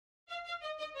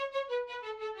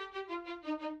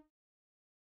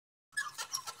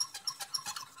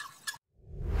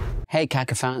Hey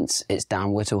Cacophants, it's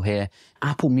Dan Whitell here.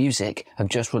 Apple Music have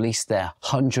just released their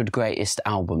 100 greatest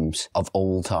albums of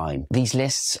all time. These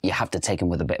lists, you have to take them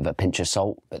with a bit of a pinch of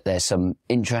salt, but there's some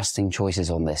interesting choices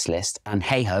on this list. And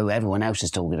hey ho, everyone else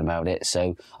is talking about it,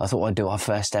 so I thought I'd do our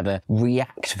first ever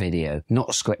react video.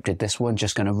 Not scripted this one,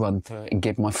 just going to run through it and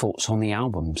give my thoughts on the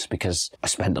albums, because I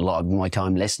spent a lot of my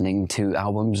time listening to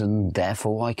albums and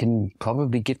therefore I can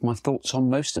probably give my thoughts on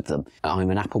most of them. I'm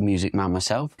an Apple Music man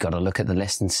myself. Got to look at the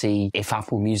list and see if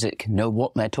Apple Music know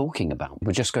what they're talking about.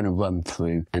 We're just going to run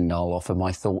through and I'll offer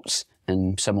my thoughts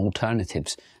and some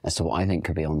alternatives as to what I think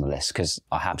could be on the list, because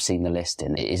I have seen the list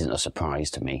and it isn't a surprise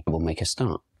to me. We'll make a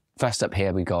start. First up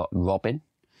here we got Robin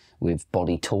with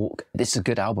Body Talk. This is a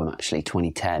good album actually,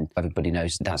 2010. Everybody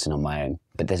knows Dancing on My Own,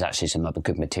 but there's actually some other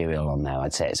good material on there.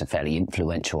 I'd say it's a fairly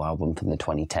influential album from the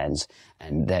 2010s,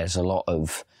 and there's a lot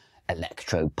of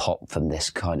electro pop from this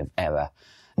kind of era.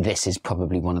 This is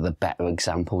probably one of the better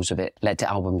examples of it. Led to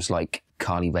albums like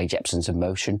Carly Rae Jepsen's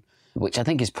Emotion, which I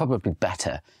think is probably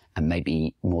better and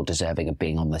maybe more deserving of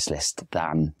being on this list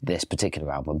than this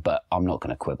particular album, but I'm not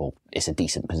going to quibble. It's a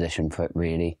decent position for it,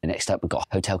 really. Next up, we've got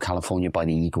Hotel California by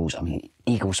the Eagles. I mean,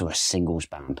 Eagles are a singles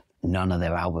band. None of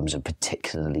their albums are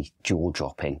particularly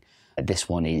jaw-dropping. This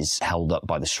one is held up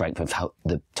by the strength of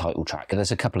the title track.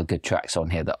 There's a couple of good tracks on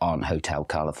here that aren't Hotel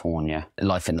California.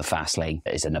 Life in the Fast Lane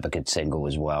is another good single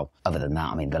as well. Other than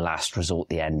that, I mean, The Last Resort,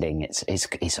 the ending,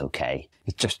 it's okay.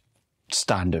 It's just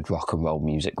standard rock and roll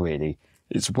music, really.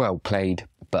 It's well played,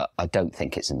 but I don't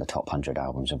think it's in the top 100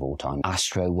 albums of all time.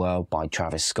 Astro World by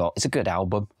Travis Scott. It's a good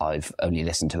album. I've only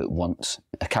listened to it once.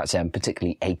 I can't say I'm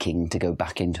particularly aching to go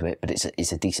back into it, but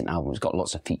it's a decent album. It's got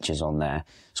lots of features on there.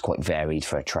 It's quite varied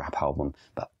for a trap album,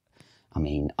 but I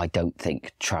mean, I don't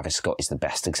think Travis Scott is the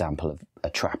best example of a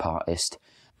trap artist,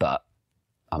 but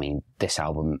I mean, this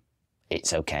album,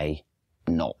 it's okay.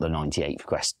 Not the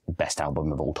 98th best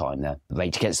album of all time there.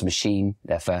 Rage Against the Machine,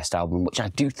 their first album, which I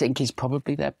do think is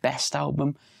probably their best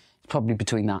album. It's probably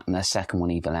between that and their second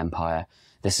one, Evil Empire.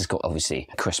 This has got, obviously,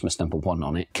 Christmas #1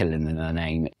 on it, Killing in the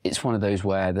Name. It's one of those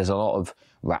where there's a lot of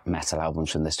rap metal albums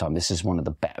from this time. This is one of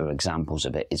the better examples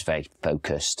of it. It's very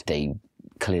focused. They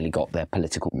clearly got their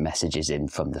political messages in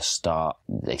from the start.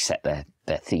 They set their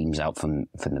themes out from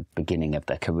the beginning of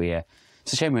their career.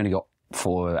 It's a shame we only got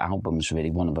 4 albums,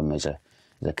 really. One of them is a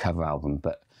cover album,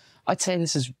 but I'd say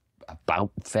this is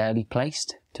about fairly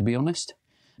placed, to be honest.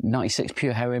 96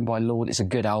 Pure Heroin by Lorde. It's a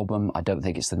good album. I don't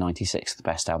think it's the 96th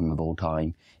best album of all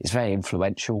time. It's very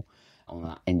influential on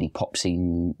that indie pop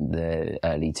scene, the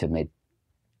early to mid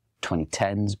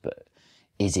 2010s, but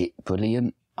is it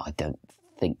brilliant? I don't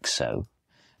think so.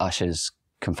 Usher's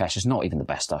Confessions, not even the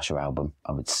best Usher album.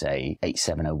 I would say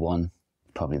 8701.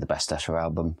 Probably the best Usher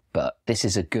album, but this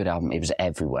is a good album. It was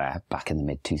everywhere back in the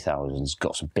mid-2000s.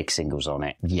 Got some big singles on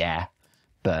it. Yeah,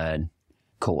 Burn,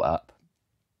 Caught Up.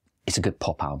 It's a good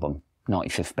pop album.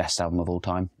 95th best album of all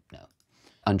time? No.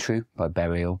 Untrue by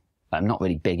Burial. I'm not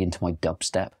really big into my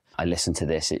dubstep. I listen to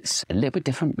this. It's a little bit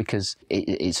different because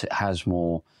it has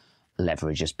more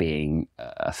leverage as being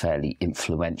a fairly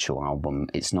influential album.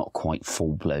 It's not quite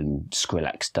full-blown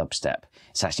Skrillex dubstep.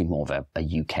 It's actually more of a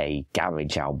UK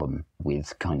garage album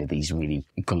with kind of these really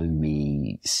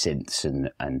gloomy synths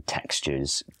and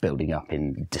textures building up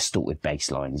in distorted bass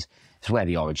lines. It's where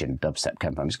the origin of dubstep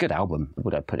came from. It's a good album.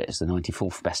 Would I put it as the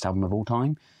 94th best album of all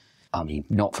time? I mean,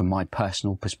 not from my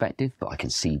personal perspective, but I can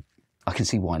see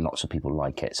why lots of people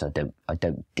like it, so I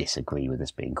don't disagree with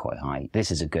this being quite high.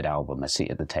 This is a good album, A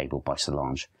Seat at the Table by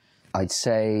Solange. I'd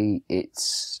say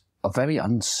it's a very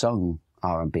unsung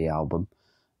R&B album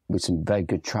with some very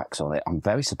good tracks on it. I'm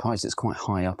very surprised it's quite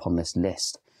high up on this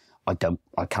list. I'm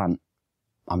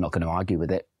not going to argue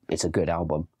with it. It's a good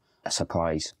album. A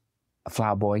surprise.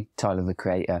 Flower Boy, Tyler the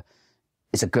Creator.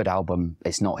 It's a good album.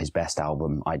 It's not his best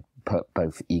album. I'd put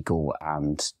both Eagle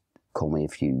and Call Me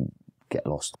If You Get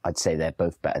Lost. I'd say they're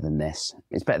both better than this.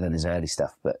 It's better than his early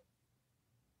stuff, but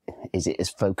is it as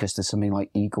focused as something like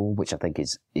Eagle, which I think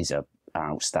is an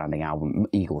outstanding album?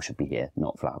 Eagle should be here,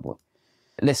 not Flower Boy.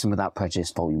 Listen Without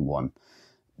Prejudice, Volume 1.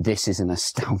 This is an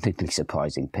astoundingly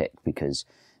surprising pick because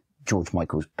George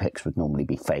Michael's picks would normally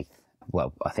be Faith.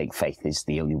 Well, I think Faith is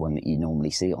the only one that you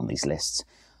normally see on these lists.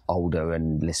 Older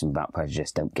and Listen Without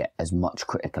Prejudice don't get as much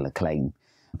critical acclaim,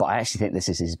 but I actually think this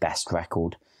is his best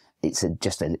record. It's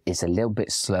a little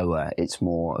bit slower. It's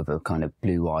more of a kind of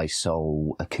Blue Eye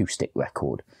Soul acoustic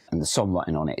record, and the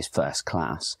songwriting on it is first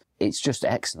class. It's just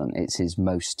excellent. It's his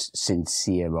most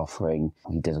sincere offering.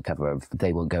 He does a cover of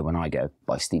They Won't Go When I Go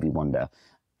by Stevie Wonder,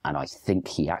 and I think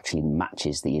he actually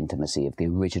matches the intimacy of the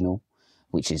original,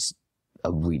 which is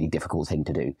a really difficult thing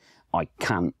to do. I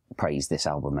can't praise this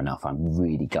album enough. I'm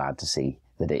really glad to see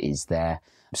that it is there.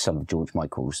 Some of George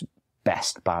Michael's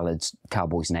best ballads,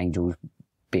 Cowboys and Angels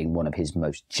being one of his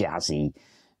most jazzy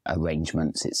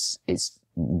arrangements. It's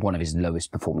one of his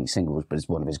lowest performing singles, but it's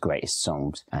one of his greatest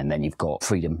songs. And then you've got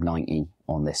Freedom 90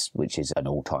 on this, which is an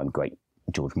all-time great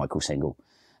George Michael single,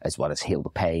 as well as Heal the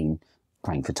Pain,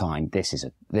 Praying for Time. This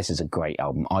is a great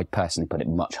album. I personally put it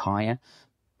much higher,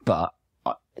 but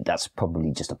that's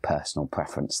probably just a personal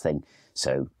preference thing.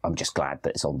 So I'm just glad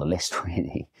that it's on the list,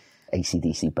 really.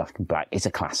 AC/DC Back in Black. It's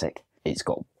a classic. It's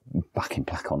got Back in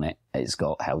Black on it. It's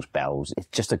got Hell's Bells. It's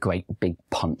just a great big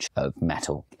punch of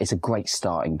metal. It's a great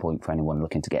starting point for anyone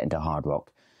looking to get into hard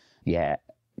rock. Yeah,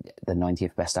 the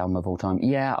 90th best album of all time.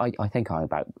 Yeah, I think I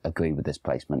about agree with this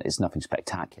placement. It's nothing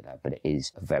spectacular, but it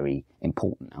is a very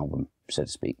important album, so to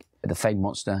speak. The Fame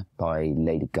Monster by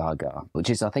Lady Gaga, which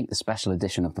is, I think, the special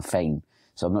edition of the Fame.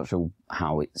 So I'm not sure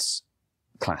how it's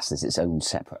classed as its own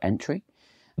separate entry,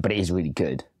 but it is really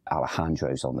good.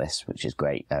 Alejandro's on this, which is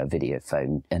great.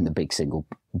 Videophone, and the big single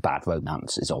Bad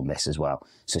Romance is on this as well.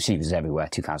 So She Was Everywhere,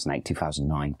 2008,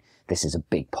 2009. This is a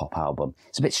big pop album.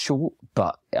 It's a bit short,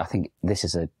 but I think this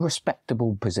is a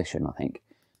respectable position, I think.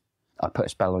 I Put a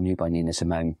Spell on You by Nina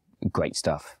Simone. Great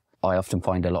stuff. I often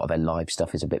find a lot of her live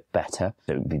stuff is a bit better.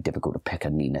 So it would be difficult to pick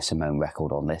a Nina Simone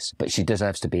record on this. But she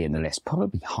deserves to be in the list,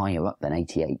 probably higher up than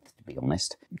 88th, to be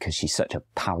honest, because she's such a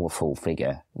powerful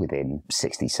figure within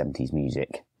 60s, 70s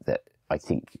music that I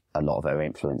think a lot of her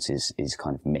influence is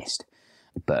kind of missed.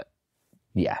 But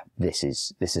yeah, this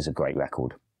is a great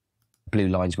record. Blue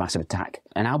Line's Massive Attack,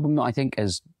 an album that I think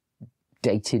has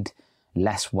dated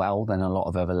less well than a lot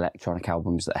of other electronic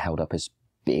albums that are held up as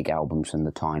big albums from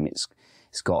the time. It's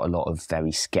got a lot of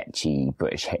very sketchy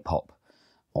British hip-hop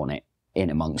on it,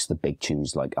 in amongst the big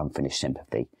tunes like Unfinished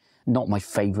Sympathy. Not my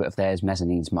favourite of theirs.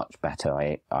 Mezzanine's much better.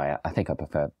 I think I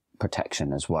prefer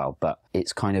Protection as well, but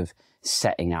it's kind of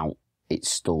setting out its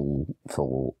stall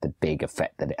for the big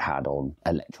effect that it had on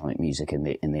electronic music in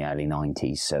the early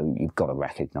 90s, so you've got to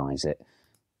recognise it.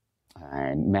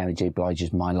 And Mary J.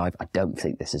 Blige's My Life, I don't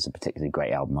think this is a particularly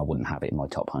great album. I wouldn't have it in my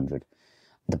top 100.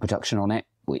 The production on it,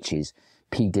 which is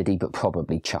P. Diddy, but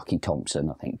probably Chucky Thompson.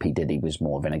 I think P. Diddy was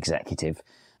more of an executive.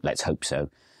 Let's hope so,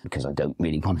 because I don't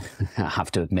really want to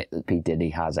have to admit that P. Diddy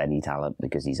has any talent,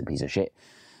 because he's a piece of shit.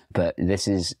 But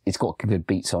it's got good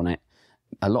beats on it.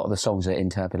 A lot of the songs are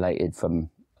interpolated from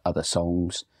other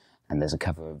songs, and there's a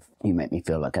cover of You Make Me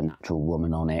Feel Like a Natural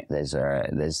Woman on it. There's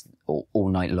All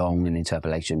Night Long, an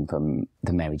interpolation from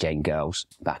the Mary Jane Girls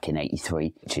back in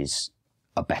 83, which is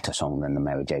a better song than the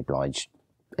Mary J. Blige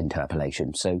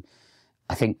interpolation. So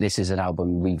I think this is an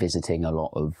album revisiting a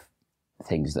lot of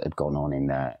things that had gone on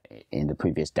in the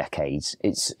previous decades.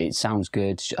 It sounds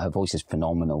good. Her voice is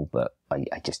phenomenal, but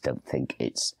I just don't think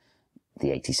it's the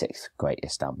 86th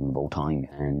greatest album of all time.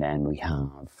 And then we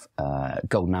have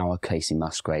Golden Hour, Casey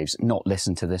Musgraves. Not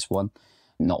listened to this one,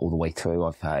 not all the way through.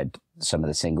 I've heard some of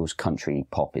the singles. Country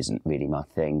pop isn't really my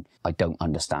thing. I don't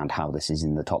understand how this is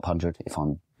in the top 100, if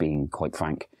I'm being quite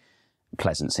frank.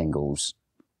 Pleasant Singles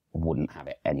wouldn't have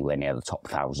it anywhere near the top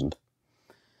 1,000.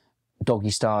 Doggy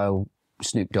Style,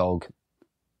 Snoop Dogg.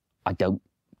 I don't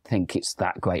think it's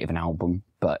that great of an album,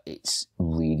 but it's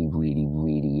really, really,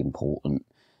 really important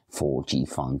for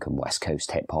G-Funk and West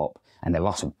Coast hip-hop. And there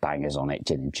are some bangers on it.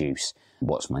 Gin and Juice,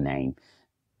 What's My Name.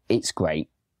 It's great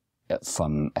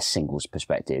from a singles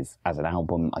perspective. As an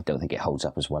album, I don't think it holds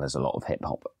up as well as a lot of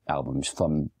hip-hop albums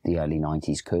from the early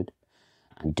 90s could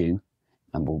and do.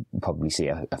 And we'll probably see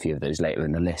a few of those later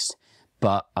in the list.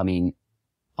 But, I mean,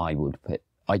 I would put...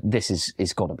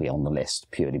 it's got to be on the list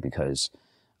purely because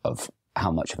of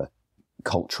how much of a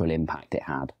cultural impact it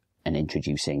had in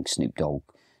introducing Snoop Dogg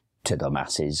to the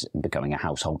masses and becoming a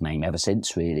household name ever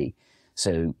since, really.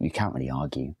 So you can't really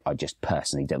argue. I just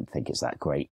personally don't think it's that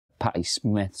great. Patti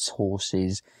Smith's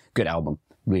Horses, good album.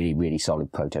 Really, really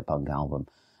solid proto-punk album.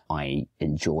 I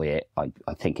enjoy it. I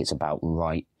think it's about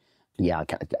right. Yeah,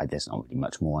 there's not really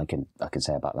much more I can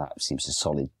say about that. It seems a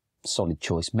solid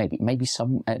choice. Maybe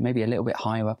a little bit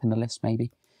higher up in the list, maybe.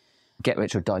 Get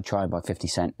Rich or Die Trying by 50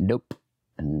 Cent. Nope.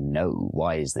 No.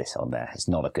 Why is this on there? It's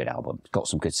not a good album. It's got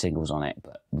some good singles on it,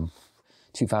 but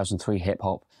 2003 hip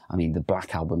hop. I mean, the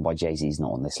Black Album by Jay-Z is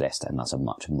not on this list, and that's a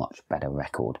much, much better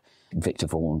record. Victor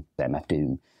Vaughan, MF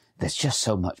Doom. There's just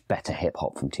so much better hip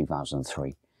hop from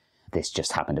 2003. This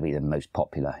just happened to be the most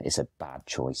popular. It's a bad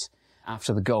choice.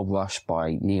 After the Gold Rush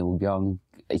by Neil Young.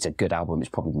 It's a good album. It's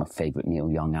probably my favourite Neil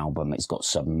Young album. It's got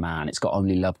Some Man. It's got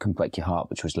Only Love Can Break Your Heart,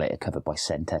 which was later covered by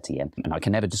Saint Etienne. And I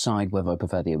can never decide whether I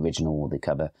prefer the original or the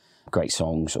cover. Great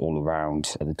songs all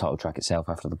around. The title track itself,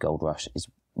 After the Gold Rush, is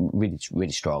really,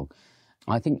 really strong.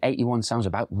 I think 81 sounds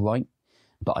about right,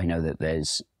 but I know that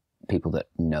there's people that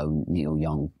know Neil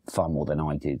Young far more than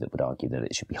I do that would argue that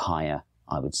it should be higher,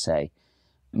 I would say.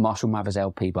 Marshall Mathers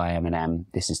LP by Eminem,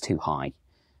 this is too high.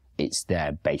 It's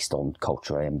there based on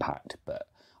cultural impact, but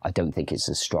I don't think it's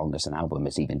as strong as an album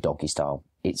as even Doggy Style.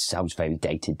 It sounds very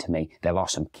dated to me. There are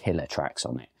some killer tracks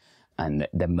on it, and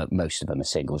most of them are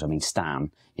singles. I mean,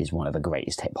 Stan is one of the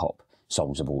greatest hip-hop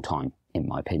songs of all time, in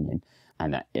my opinion,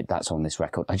 and that's on this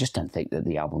record. I just don't think that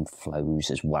the album flows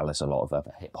as well as a lot of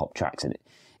other hip-hop tracks, and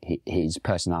his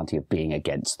personality of being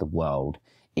against the world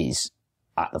is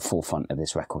at the forefront of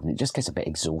this record, and it just gets a bit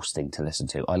exhausting to listen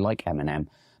to. I like Eminem,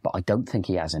 but I don't think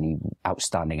he has any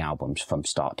outstanding albums from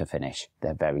start to finish.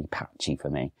 They're very patchy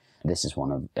for me. This is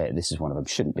one of them.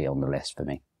 Shouldn't be on the list for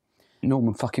me.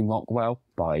 Norman fucking Rockwell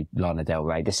by Lana Del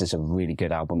Rey. This is a really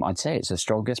good album. I'd say it's the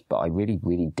strongest, but I really,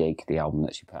 really dig the album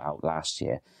that she put out last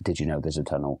year. Did You Know There's a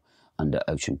Tunnel Under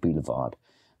Ocean Boulevard?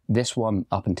 This one,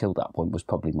 up until that point, was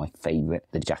probably my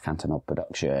favourite. The Jack Antonoff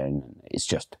production. It's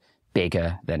just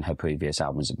bigger than her previous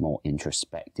albums, more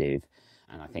introspective.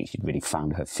 And I think she'd really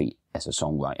found her feet as a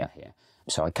songwriter here.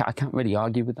 So I can't really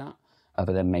argue with that,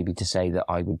 other than maybe to say that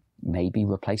I would maybe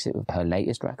replace it with her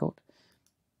latest record.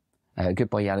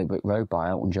 Goodbye Yellow Brick Road by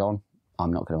Elton John.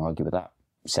 I'm not going to argue with that.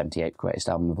 78th greatest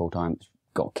album of all time. It's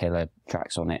got killer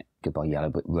tracks on it. Goodbye Yellow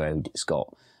Brick Road. It's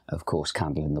got, of course,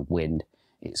 Candle in the Wind.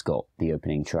 It's got the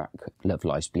opening track, Love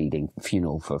Lies Bleeding,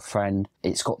 Funeral for a Friend.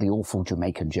 It's got the awful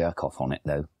Jamaican Jerk-Off on it,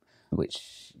 though,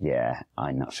 which, yeah,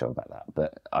 I'm not sure about that,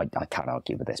 but I can't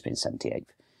argue with this being 78th.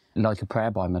 Like a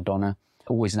Prayer by Madonna.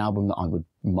 Always an album that I would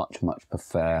much, much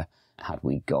prefer had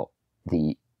we got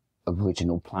the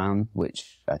original plan,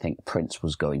 which I think Prince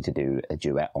was going to do a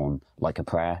duet on, Like a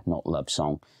Prayer, not Love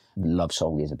Song. Love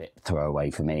Song is a bit throwaway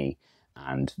for me,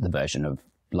 and the version of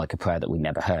Like a Prayer that we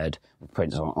never heard, with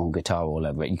Prince on guitar all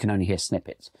over it. You can only hear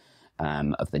snippets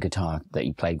of the guitar that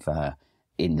he played for her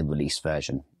in the released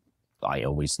version. I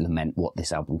always lament what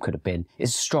this album could have been.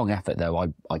 It's a strong effort,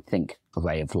 though. I think A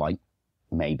Ray of Light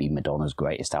may be Madonna's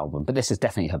greatest album, but this is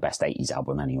definitely her best 80s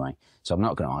album anyway, so I'm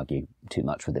not going to argue too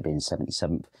much with it being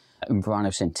 77th. Un Verano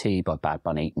Sin Ti by Bad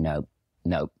Bunny, no.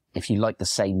 If you like the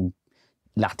same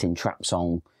Latin trap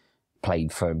song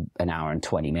played for an hour and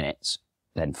 20 minutes,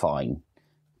 then fine.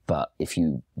 But if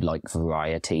you like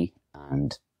variety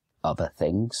and other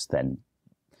things, then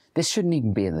this shouldn't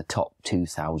even be in the top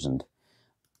 2,000.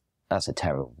 That's a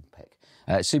terrible pick.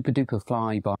 Super Duper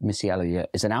Fly by Missy Elliott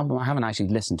is an album I haven't actually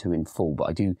listened to in full, but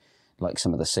I do like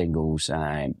some of the singles.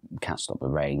 Can't Stop the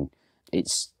Rain.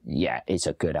 It's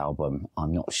a good album.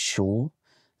 I'm not sure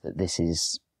that this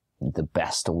is the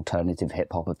best alternative hip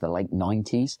hop of the late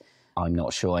 90s. I'm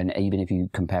not sure. And even if you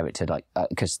compare it to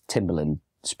because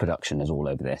Timbaland's production is all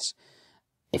over this.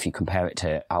 If you compare it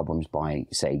to albums by,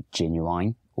 say,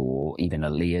 Genuine or even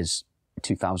Aaliyah's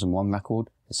 2001 record,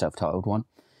 the self-titled one,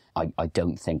 I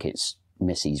don't think it's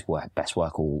Missy's best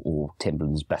work or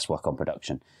Timbaland's best work on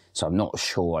production. So I'm not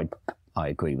sure I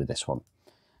agree with this one.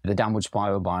 The Downward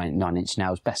Spiral by Nine Inch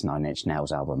Nails, best Nine Inch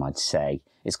Nails album, I'd say.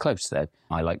 It's close, though.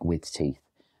 I like With Teeth.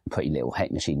 Pretty Little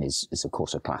Hate Machine is of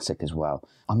course, a classic as well.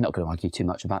 I'm not going to argue too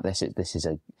much about this. This is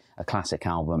a classic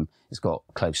album. It's got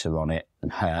Closer on it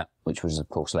and Hurt, which was, of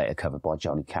course, later covered by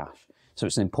Johnny Cash. So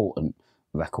it's an important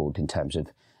record in terms of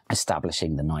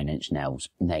establishing the Nine Inch Nails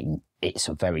name. It's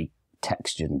a very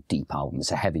textured and deep album.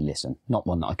 It's a heavy listen. Not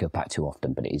one that I go back to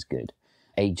often, but it is good.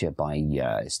 Aja by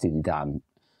Steely Dan.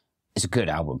 It's a good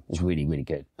album. It's really, really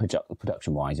good.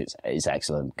 Production-wise, it's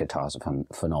excellent. Guitars are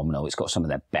phenomenal. It's got some of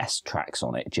their best tracks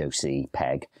on it. Josie,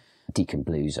 Peg, Deacon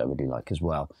Blues I really like as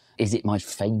well. Is it my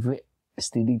favourite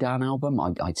Steely Dan album?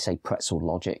 I'd say Pretzel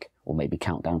Logic, or maybe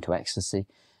Countdown to Ecstasy.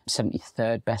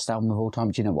 73rd best album of all time.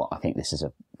 Do you know what? I think this is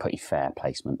a pretty fair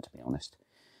placement, to be honest.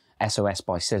 SOS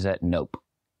by SZA, nope.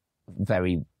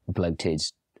 Very bloated.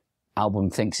 Album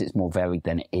thinks it's more varied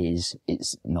than it is.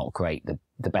 It's not great.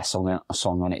 The best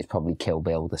song on it is probably Kill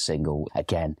Bill, the single.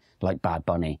 Again, like Bad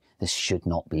Bunny, this should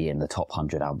not be in the top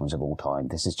 100 albums of all time.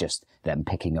 This is just them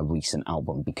picking a recent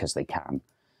album because they can.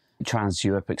 Trans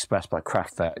Europe Express by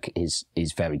Kraftwerk is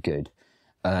very good.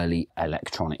 Early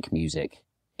electronic music.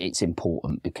 It's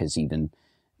important because even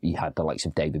you had the likes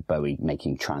of David Bowie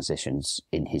making transitions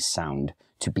in his sound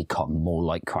to become more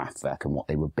like Kraftwerk and what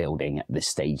they were building at this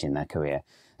stage in their career.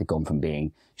 They've gone from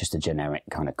being just a generic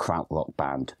kind of krautrock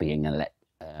band to being an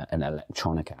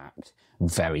electronic act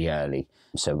very early.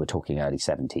 So we're talking early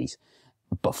 70s,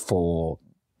 before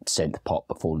synth pop,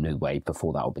 before new wave,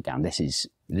 before that all began. This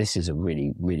is a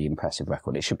really, really impressive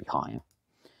record. It should be higher.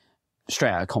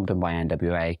 Straight Outta Compton by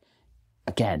NWA.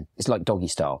 Again, it's like Doggy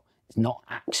Style. It's not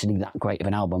actually that great of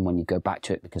an album when you go back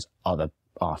to it because other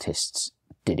artists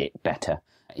did it better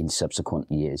in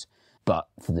subsequent years. But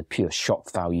for the pure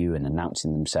shock value and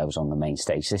announcing themselves on the main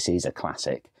stage, this is a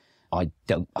classic. I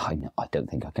don't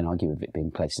think I can argue with it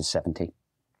being placed as 70.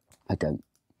 I don't.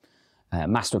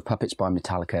 Master of Puppets by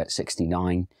Metallica at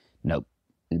 69. No,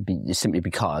 simply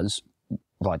because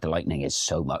Ride the Lightning is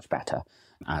so much better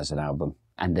as an album.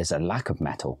 And there's a lack of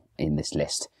metal in this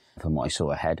list from what I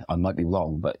saw ahead. I might be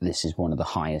wrong, but this is one of the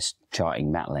highest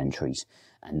charting metal entries.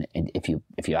 And if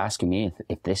you're asking me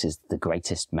if this is the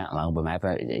greatest metal album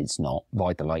ever, it's not.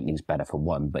 Ride the Lightning's better for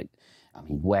one, but I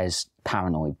mean, where's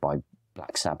Paranoid by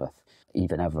Black Sabbath?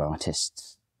 Even other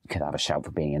artists could have a shout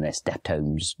for being in this.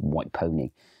 Deftones, White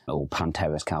Pony, or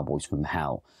Pantera's Cowboys from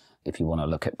Hell. If you want to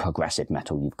look at progressive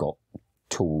metal, you've got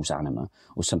Tool's Anima,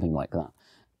 or something like that.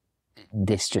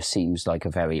 This just seems like a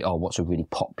very, what's a really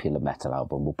popular metal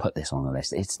album? We'll put this on the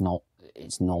list. It's not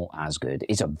as good.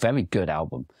 It's a very good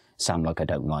album. Sound like I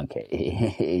don't like it.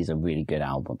 It is a really good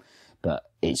album, but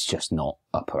it's just not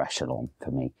upper echelon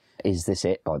for me. Is This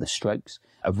It by The Strokes?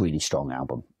 A really strong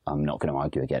album. I'm not going to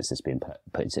argue against this being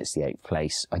put in 68th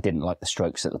place. I didn't like The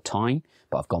Strokes at the time,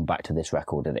 but I've gone back to this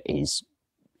record and it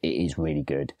is really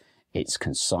good. It's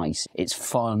concise, it's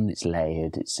fun, it's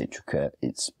layered, it's intricate,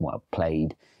 it's well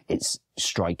played, it's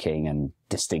striking and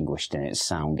distinguished in its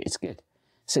sound. It's good.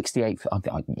 68th,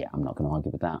 I'm not going to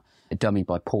argue with that. A Dummy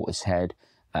by Portishead,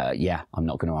 I'm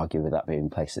not going to argue with that being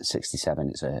placed at 67.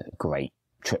 It's a great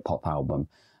trip-hop album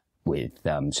with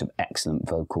some excellent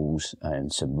vocals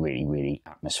and some really, really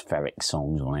atmospheric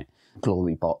songs on it.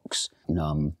 Glory Box,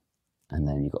 Numb, and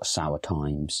then you've got Sour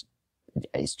Times.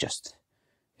 It's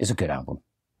a good album.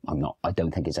 I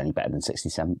don't think it's any better than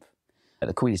 67th.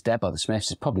 The Queen is Dead by the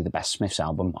Smiths is probably the best Smiths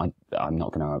album. I'm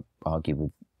not going to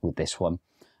argue with this one.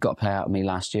 Got a play out of me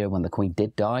last year when the Queen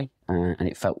did die, and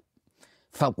it felt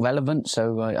relevant.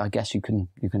 So I guess you can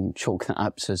chalk that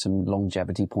up to some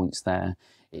longevity points there.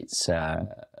 It's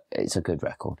a good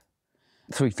record.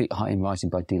 3 Feet High and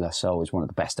Rising by De La Soul is one of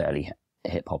the best early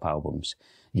hip hop albums.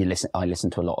 I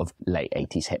listen to a lot of late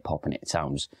 80s hip hop, and it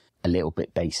sounds a little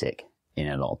bit basic in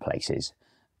a lot of places.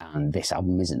 And this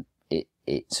album isn't.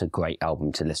 It's a great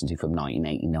album to listen to from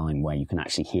 1989, where you can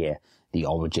actually hear the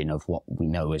origin of what we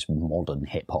know as modern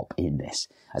hip-hop in this,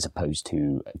 as opposed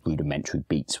to rudimentary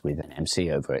beats with an MC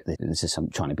over it. This is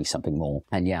trying to be something more.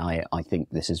 And yeah, I think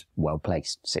this is well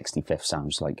placed. 65th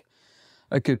sounds like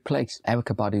a good place.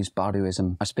 Erykah Badu's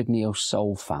Baduism. I'm a big neo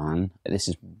soul fan. This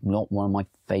is not one of my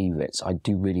favourites. I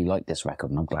do really like this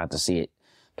record, and I'm glad to see it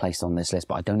placed on this list,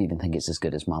 but I don't even think it's as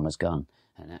good as Mama's Gun,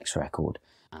 her next record.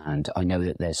 And I know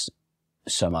that there's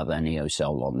some other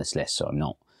neo-soul on this list, so I'm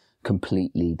not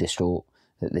completely distraught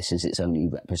that this is its only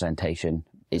representation.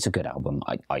 It's a good album.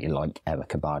 I like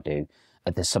Erykah Badu.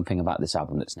 There's something about this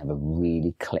album that's never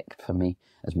really clicked for me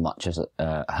as much as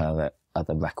her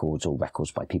other records, or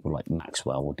records by people like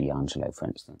Maxwell or D'Angelo, for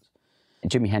instance.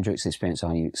 Jimi Hendrix Experience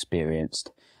Are You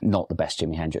Experienced? Not the best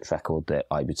Jimi Hendrix record. That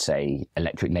I would say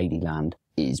Electric Ladyland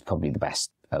is probably the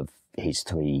best of his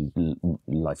 3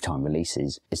 lifetime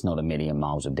releases. It's not a million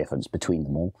miles of difference between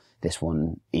them all. This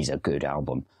one is a good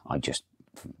album.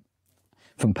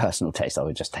 From personal taste, I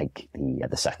would just take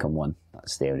the second one.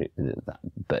 That's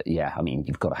but yeah, I mean,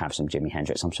 you've got to have some Jimi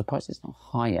Hendrix. I'm surprised it's not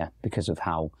higher because of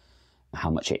how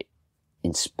much it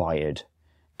inspired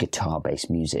guitar-based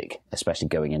music, especially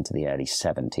going into the early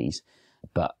 70s.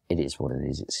 But it is what it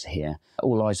is. It's here.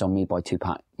 All Eyes on Me by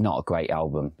Tupac, not a great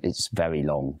album. It's very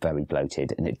long, very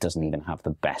bloated, and it doesn't even have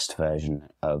the best version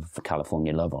of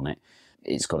California Love on it.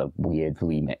 It's got a weird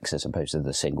remix as opposed to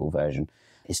the single version.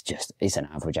 It's an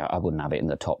average out. I wouldn't have it in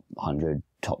the top 100,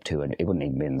 top 200. It wouldn't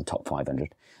even be in the top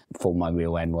 500. For My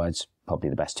Real N-Words, probably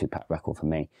the best Tupac record for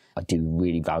me. I do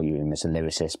really value him as a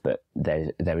lyricist, but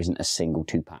there isn't a single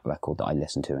Tupac record that I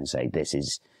listen to and say, this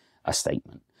is a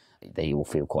statement. They all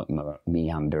feel quite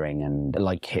meandering, and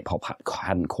like hip-hop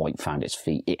hadn't quite found its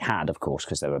feet. It had, of course,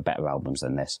 because there were better albums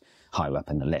than this higher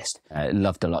up in the list.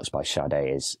 Love Deluxe by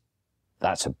Sade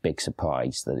that's a big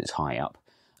surprise that it's high up.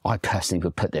 I personally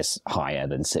would put this higher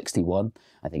than 61.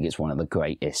 I think it's one of the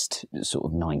greatest sort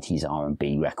of 90s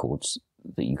R&B records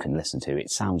that you can listen to. It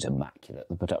sounds immaculate.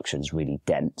 The production's really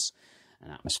dense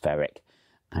and atmospheric,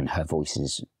 and her voice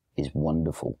is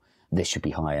wonderful. This should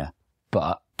be higher.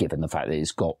 But given the fact that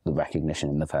it's got the recognition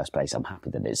in the first place, I'm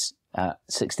happy that it's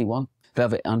 61.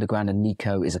 Velvet Underground and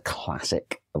Nico is a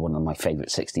classic, one of my favourite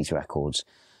 60s records.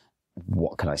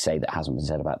 What can I say that hasn't been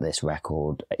said about this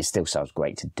record? It still sounds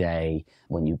great today.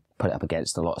 When you put it up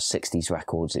against a lot of 60s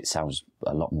records, it sounds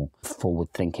a lot more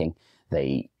forward-thinking.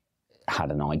 They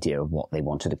had an idea of what they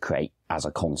wanted to create as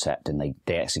a concept, and they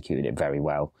executed it very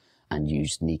well and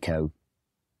used Nico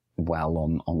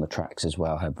well on the tracks as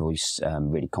well. Her voice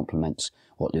really complements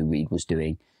what Lou Reed was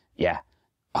doing. Yeah,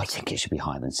 I think it should be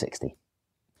higher than 60.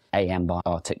 AM by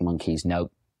Arctic Monkeys.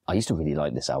 No, I used to really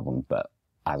like this album, but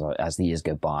as the years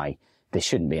go by, this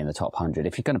shouldn't be in the top 100.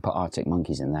 If you're going to put Arctic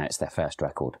Monkeys in there, it's their first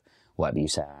record. Whatever you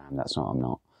say, that's not, I'm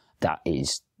not. That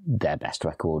is their best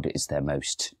record. It's their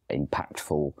most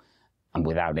impactful. And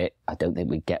without it, I don't think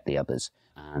we'd get the others.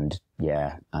 And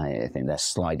yeah, I think they're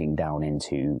sliding down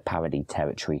into parody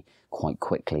territory quite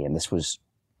quickly. And this was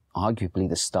arguably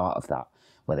the start of that,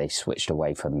 where they switched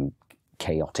away from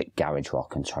chaotic garage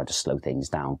rock and tried to slow things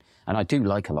down. And I do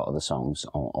like a lot of the songs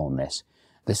on this.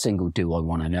 The single Do I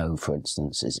Wanna Know, for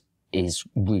instance, is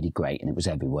really great, and it was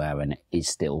everywhere, and it is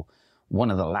still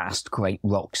one of the last great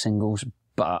rock singles.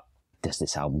 But does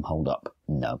this album hold up?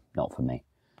 No, not for me.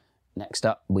 Next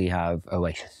up, we have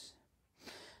Oasis.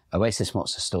 Oasis,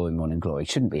 What's the Story, Morning Glory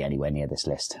shouldn't be anywhere near this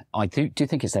list. I do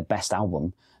think it's their best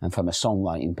album, and from a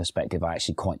songwriting perspective, I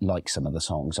actually quite like some of the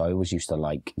songs. I always used to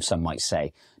like, some might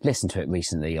say, listen to it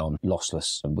recently on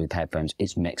Lossless with headphones.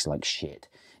 It's mixed like shit.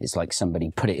 It's like somebody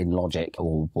put it in Logic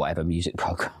or whatever music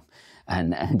program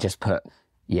and just put,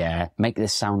 yeah, make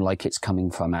this sound like it's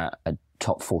coming from a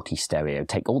top 40 stereo,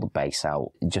 take all the bass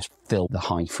out, just fill the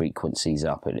high frequencies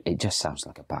up, and it just sounds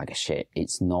like a bag of shit.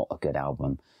 It's not a good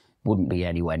album. Wouldn't be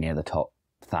anywhere near the top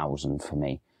 1,000 for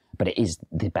me, but it is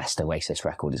the best Oasis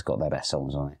record. It's got their best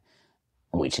songs on it,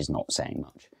 which is not saying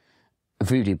much.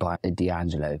 Voodoo by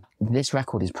D'Angelo. This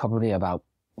record is probably about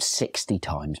 60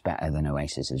 times better than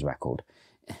Oasis's record.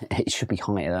 It should be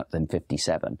higher up than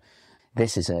 57.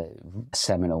 This is a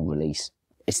seminal release.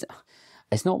 It's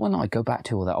not one that I go back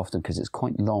to all that often because it's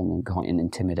quite long and quite an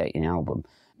intimidating album,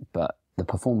 but the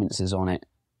performances on it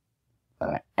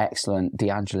are excellent.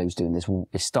 D'Angelo's doing this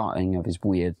starting of his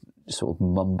weird sort of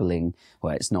mumbling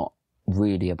where it's not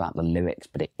really about the lyrics,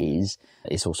 but it is.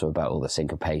 It's also about all the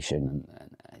syncopation,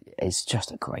 and it's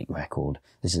just a great record.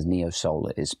 This is neo-soul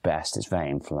at its best. It's very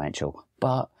influential.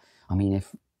 But, I mean,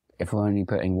 if we're only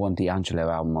putting one D'Angelo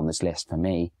album on this list, for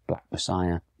me, Black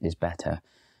Messiah is better.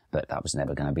 But that was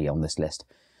never going to be on this list.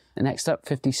 And next up,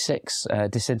 56,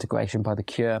 Disintegration by The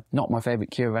Cure. Not my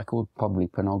favourite Cure record, probably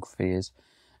Pornography is.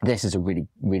 This is a really,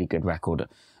 really good record.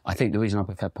 I think the reason I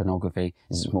prefer Pornography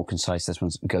is it's more concise. This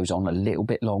one goes on a little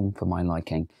bit long for my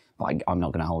liking, but I'm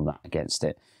not going to hold that against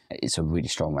it. It's a really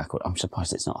strong record. I'm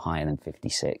surprised it's not higher than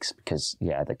 56 because,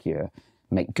 yeah, The Cure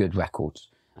make good records,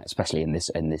 especially in this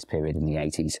period in the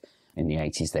 80s. In the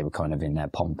 80s, they were kind of in their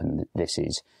pomp, and this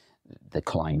is the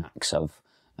climax of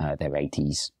their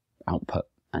 80s output,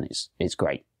 and it's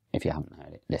great. If you haven't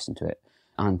heard it, listen to it.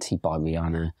 Anti by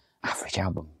Rihanna, average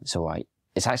album. It's all right.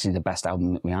 It's actually the best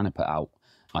album that Rihanna put out.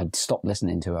 I'd stopped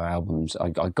listening to her albums. I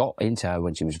got into her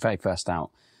when she was very first out.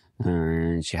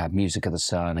 She had Music of the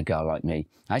Sun, A Girl Like Me.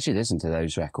 I actually listened to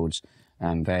those records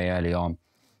very early on,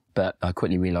 but I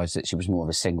quickly realised that she was more of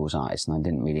a singles artist, and I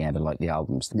didn't really ever like the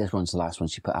albums. This one's the last one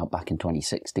she put out back in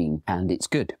 2016, and it's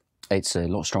good. It's a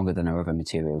lot stronger than her other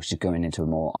material. She's going into a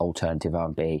more alternative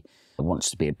R&B. It wants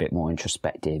to be a bit more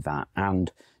introspective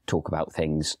and talk about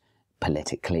things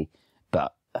politically.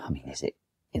 But, I mean, is it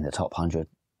in the top 100?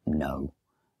 No,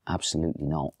 absolutely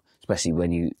not. Especially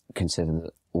when you consider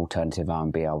the alternative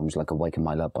R&B albums like Awaken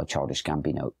My Love by Childish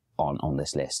Gambino on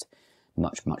this list.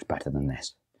 Much, much better than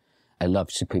this. I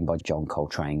Love Supreme by John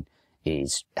Coltrane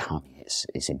is, I mean,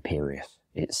 it's imperious.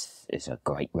 It's a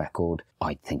great record.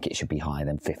 I think it should be higher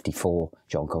than 54.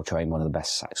 John Coltrane, one of the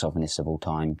best saxophonists of all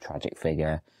time, tragic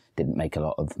figure, didn't make a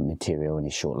lot of material in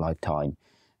his short lifetime,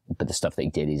 but the stuff that he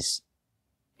did is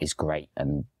great,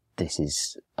 and this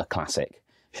is a classic.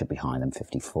 Should be higher than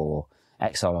 54.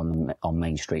 Exile on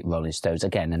Main Street, Rolling Stones,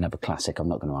 again, another classic. I'm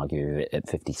not going to argue with it at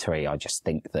 53. I just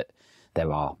think that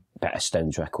there are better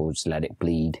Stones records. Let It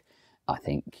Bleed. I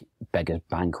think Beggar's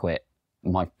Banquet.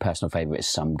 My personal favourite is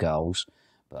Some Girls,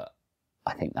 but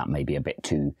I think that may be a bit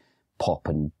too pop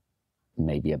and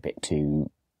maybe a bit too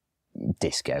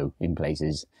disco in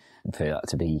places for that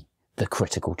to be the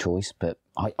critical choice. But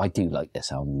I do like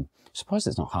this album. I'm surprised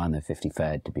it's not higher than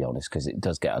 53rd, to be honest, because it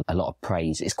does get a lot of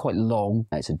praise. It's quite long.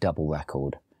 It's a double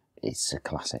record. It's a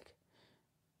classic.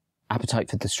 Appetite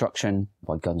for Destruction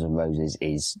by Guns N' Roses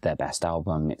is their best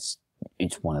album. It's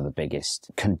one of the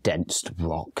biggest condensed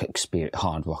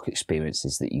hard rock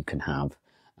experiences that you can have.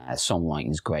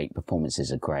 Songwriting is great,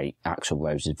 performances are great. Axl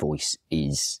Rose's voice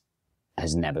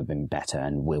has never been better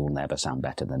and will never sound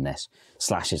better than this.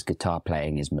 Slash's guitar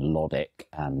playing is melodic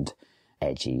and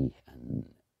edgy, and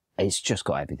It's just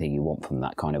got everything you want from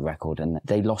that kind of record. And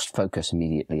they lost focus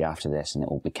immediately after this, and it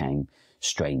all became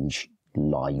strange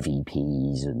live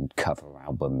EPs and cover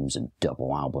albums and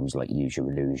double albums like Use Your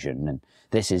Illusion. And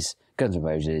this is Guns N'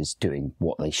 Roses doing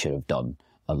what they should have done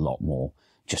a lot more.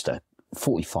 Just a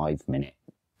 45-minute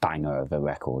banger of a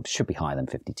record. Should be higher than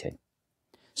 52.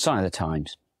 Sign of the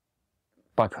Times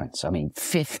by Prince. I mean,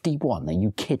 51. Are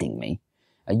you kidding me?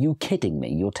 Are you kidding me?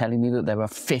 You're telling me that there are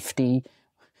 50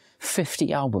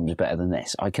 albums better than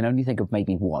this? I can only think of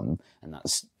maybe one, and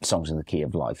that's Songs in the Key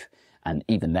of Life. And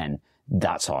even then,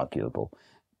 that's arguable.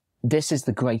 This is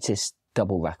the greatest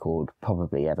double record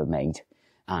probably ever made.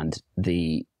 And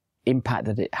the impact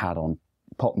that it had on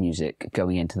pop music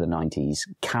going into the 90s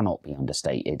cannot be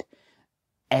understated.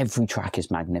 Every track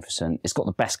is magnificent. It's got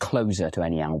the best closer to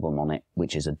any album on it,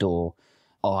 which is Adore.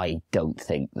 I don't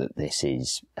think that this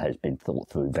has been thought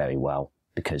through very well,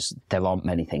 because there aren't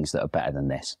many things that are better than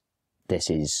this. This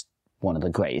is one of the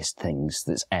greatest things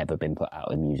that's ever been put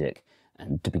out in music.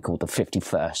 And to be called the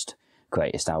 51st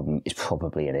greatest album is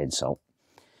probably an insult.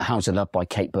 Hounds of Love by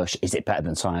Kate Bush. Is it better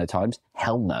than Sign of the Times?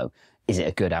 Hell no. Is it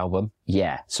a good album?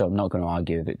 Yeah. So I'm not going to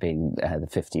argue with it being the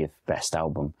 50th best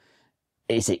album.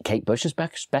 Is it Kate Bush's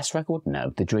best record?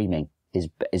 No. The Dreaming is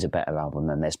a better album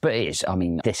than this. But it is. I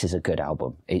mean, this is a good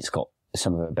album. It's got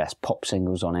some of the best pop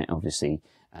singles on it, obviously.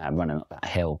 Running Up That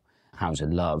Hill, Hounds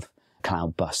of Love,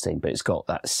 Cloud Busting. But it's got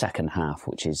that second half,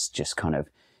 which is just kind of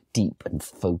deep and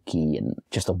folky and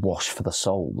just a wash for the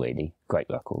soul, really. Great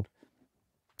record.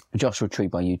 Joshua Tree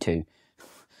by U2.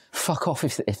 Fuck off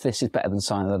if this is better than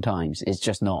Sign of the Times. It's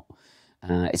just not.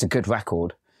 It's a good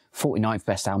record. 49th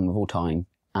best album of all time.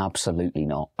 Absolutely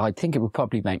not. I think it would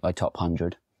probably make my top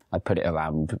 100. I'd put it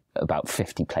around about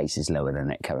 50 places lower than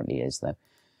it currently is, though.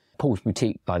 Paul's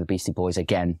Boutique by the Beastie Boys.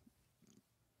 Again,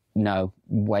 no,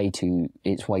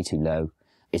 it's way too low.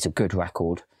 It's a good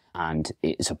record, and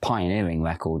it's a pioneering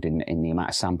record in the amount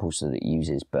of samples that it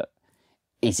uses, but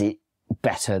is it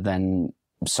better than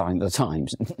Sign of the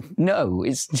Times? No,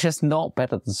 it's just not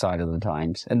better than Sign of the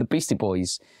Times. And the Beastie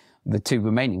Boys, the two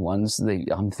remaining ones,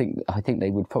 I think they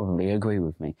would probably agree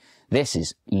with me. This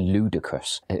is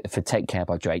ludicrous for Take Care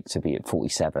by Drake to be at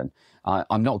 47.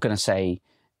 I'm not going to say,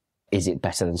 is it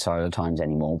better than Sign of the Times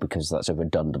anymore, because that's a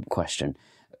redundant question.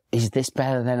 Is this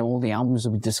better than all the albums that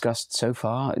we've discussed so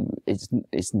far? It's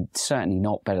certainly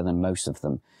not better than most of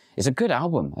them. It's a good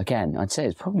album. Again, I'd say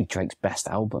it's probably Drake's best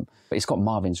album. But it's got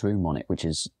Marvin's Room on it, which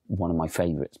is one of my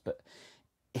favourites. But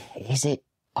is it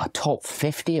a top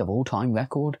 50 of all time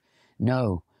record?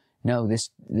 No. This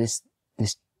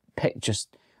pick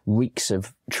just reeks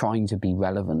of trying to be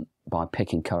relevant by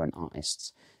picking current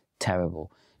artists.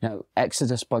 Terrible. Now,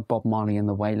 Exodus by Bob Marley and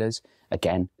the Wailers.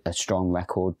 Again, a strong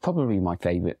record. Probably my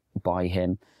favourite by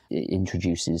him. It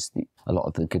introduces a lot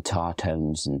of the guitar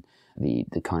tones and the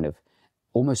kind of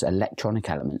almost electronic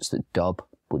elements that dub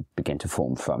would begin to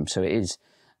form from. So it is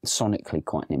sonically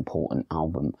quite an important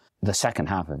album. The second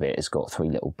half of it has got Three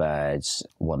Little Birds,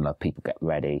 One Love, People Get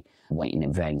Ready, Waiting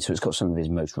in Vain. So it's got some of his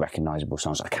most recognisable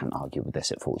songs. I can't argue with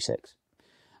this at 46.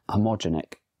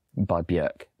 Homogenic by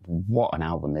Björk. What an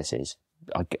album this is.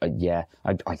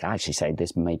 I'd actually say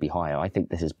this may be higher. I think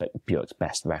this is Björk's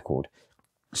best record.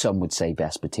 Some would say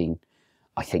Vespertine.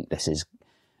 I think this is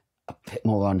a bit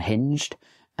more unhinged,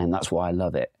 and that's why I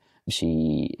love it.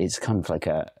 It's kind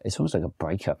of it's almost like a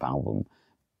breakup album,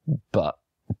 but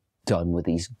done with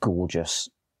these gorgeous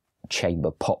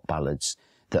chamber pop ballads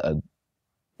that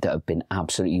have been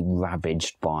absolutely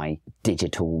ravaged by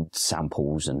digital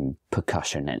samples and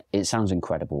percussion. And it sounds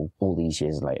incredible all these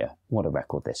years later. What a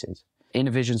record this is.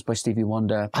 Inner Visions by Stevie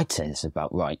Wonder. I'd say this is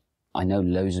about right. I know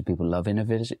loads of people love Inner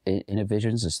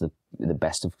Visions. It's the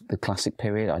best of the classic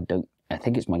period. I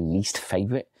think it's my least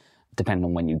favourite, depending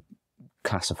on when you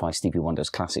classify Stevie Wonder's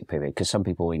classic period, because some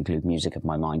people include Music of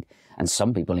My Mind and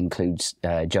some people include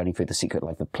Journey Through the Secret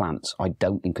Life of Plants. I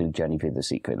don't include Journey Through the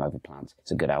Secret Life of Plants.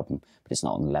 It's a good album, but it's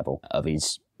not on the level of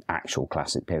his actual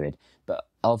classic period. But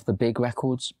of the big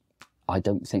records, I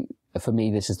don't think, for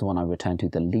me, this is the one I return to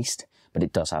the least, but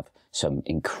it does have some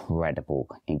incredible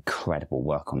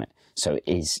work on it. So it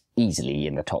is easily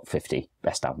in the top 50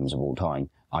 best albums of all time.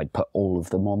 I'd put all of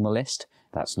them on the list.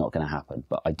 That's not going to happen,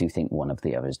 but I do think one of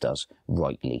the others does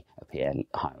rightly appear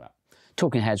higher up.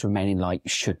 Talking Heads Remaining Light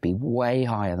should be way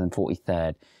higher than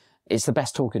 43rd. It's the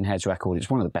best Talking Heads record. It's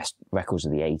one of the best records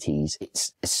of the 80s.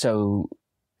 It's so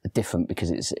different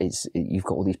because you've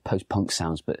got all these post-punk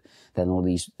sounds, but then all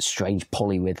these strange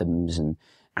polyrhythms and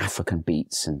African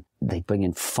beats, and they bring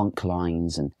in funk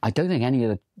lines, and I don't think any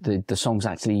of the songs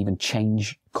actually even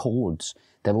change chords.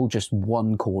 They're all just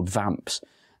one chord vamps.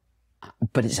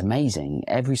 But it's amazing.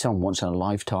 Every song, Once in a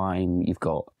Lifetime, you've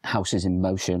got Houses in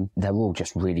Motion. They're all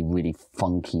just really, really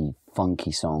funky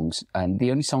songs. And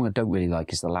the only song I don't really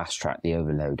like is the last track, The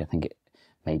Overload. I think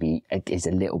it is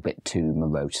a little bit too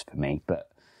morose for me. But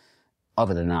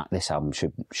other than that, this album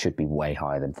should be way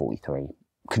higher than 43.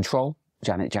 Control,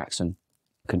 Janet Jackson.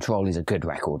 Control is a good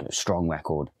record, a strong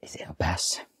record. Is it her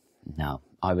best? No.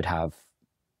 I would have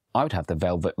The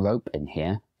Velvet Rope in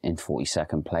here in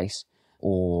 42nd place,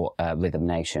 or Rhythm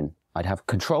Nation. I'd have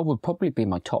Control would probably be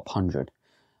my top 100.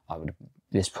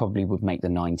 This probably would make the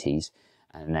 90s.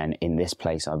 And then in this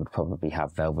place, I would probably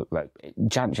have Velvet Rope.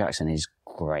 Janet Jackson is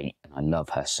great, and I love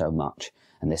her so much.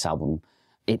 And this album,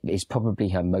 it is probably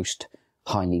her most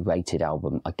highly rated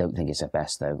album. I don't think it's her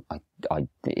best though.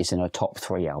 It's in her top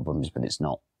 3 albums, but it's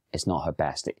not her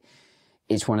best.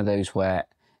 It's one of those where,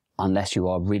 unless you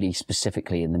are really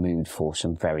specifically in the mood for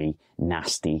some very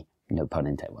nasty, no pun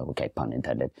intended, well, okay, pun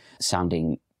intended,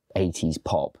 sounding 80s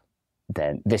pop,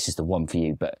 then this is the one for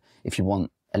you. But if you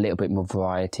want a little bit more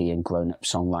variety and grown-up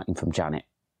songwriting from Janet,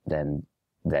 then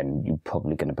you're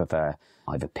probably going to prefer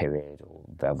either Period or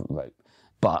Velvet Rope.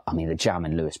 But, I mean, the Jam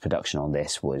and Lewis production on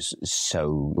this was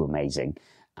so amazing,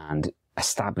 and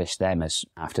established them as,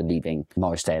 after leaving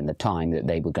Morris Day and The Time, that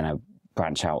they were going to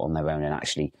branch out on their own and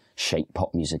actually shape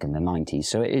pop music in the 90s.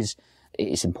 So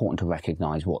it's important to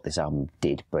recognise what this album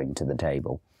did bring to the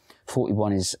table.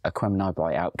 41 is A Criminal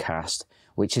by Outkast,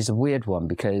 which is a weird one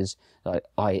because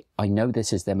I know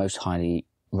this is their most highly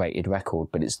rated record,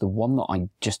 but it's the one that I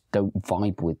just don't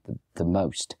vibe with the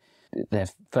most. Their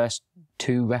first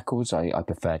 2 records I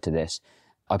prefer to this.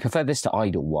 I prefer this to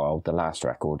Idlewild, the last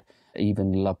record.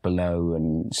 Even Love Below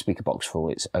and Speakerbox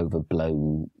for its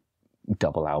overblown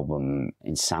double album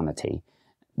Insanity.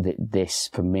 This,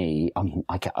 for me, I mean,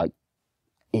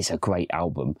 it's a great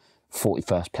album.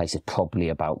 41st place is probably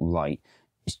about right.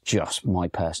 It's just my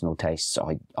personal tastes.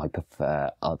 I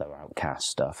prefer other Outkast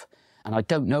stuff. And I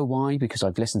don't know why, because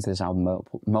I've listened to this album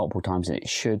multiple times, and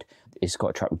it's got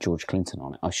a track with George Clinton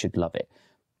on it. I should love it.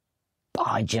 But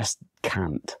I just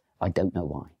can't. I don't know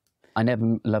why. I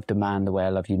Never Loved a Man the Way I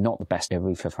Love You, not the best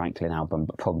Aretha Franklin album,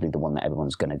 but probably the one that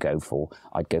everyone's going to go for.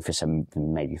 I'd go for some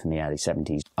maybe from the early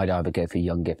 70s. I'd either go for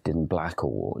Young, Gifted and Black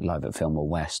or Live at Fillmore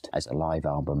West as a live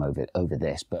album over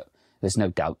this. But there's no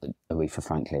doubt that Aretha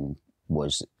Franklin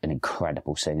was an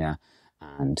incredible singer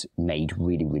and made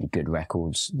really, really good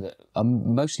records that are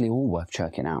mostly all worth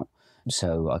checking out.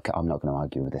 So I'm not going to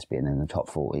argue with this being in the top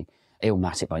 40.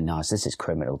 Illmatic by Nas, this is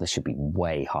criminal. This should be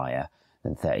way higher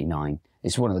than 39.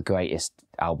 It's one of the greatest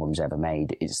albums ever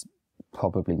made. It's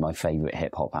probably my favourite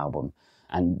hip-hop album.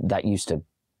 And that used to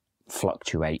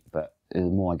fluctuate, but the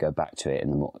more I go back to it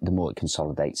and the more it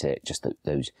consolidates it, just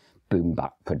those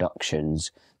boom-bap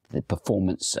productions, the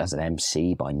performance as an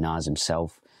MC by Nas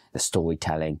himself, the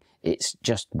storytelling, it's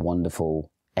just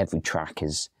wonderful. Every track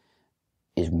is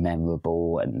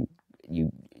memorable, and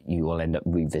you will end up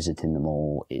revisiting them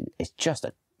all. It's just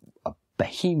a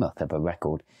behemoth of a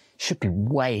record. Should be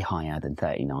way higher than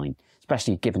 39,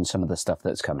 especially given some of the stuff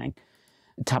that's coming.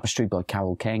 Tapestry by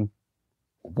Carole King,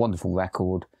 wonderful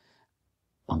record.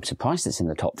 I'm surprised it's in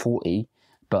the top 40,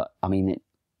 but I mean,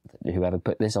 whoever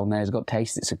put this on there has got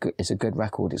taste. It's a good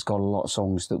record. It's got a lot of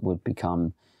songs that would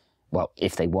become, well,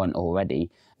 if they weren't already,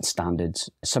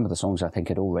 standards. Some of the songs I think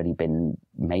had already been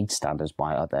made standards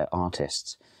by other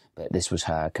artists, but this was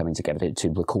her coming together to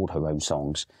record her own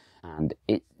songs. And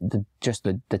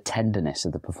the tenderness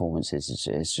of the performances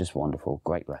is just wonderful.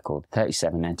 Great record.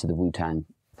 37, Enter the Wu-Tang.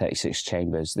 36,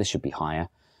 Chambers. This should be higher.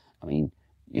 I mean,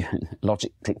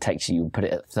 logic dictates you put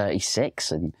it at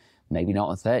 36 and maybe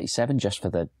not at 37 just for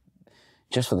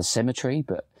the symmetry.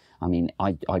 But I mean,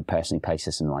 I personally place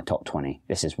this in my top 20.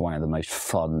 This is one of the most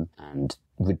fun and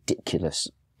ridiculous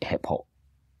hip hop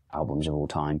albums of all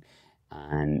time,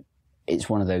 and it's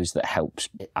one of those that helps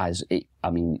as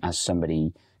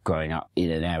somebody growing up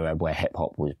in an era where hip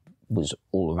hop was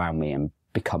all around me and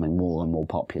becoming more and more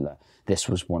popular. This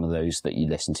was one of those that you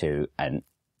listen to and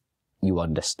you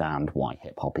understand why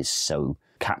hip hop is so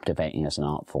captivating as an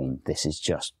art form. This is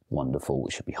just wonderful.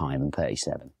 It should be higher than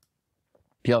 37.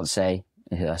 Beyonce,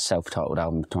 her self-titled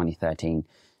album 2013,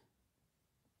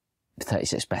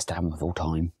 36th best album of all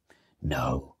time.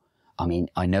 No. I mean,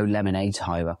 I know Lemonade's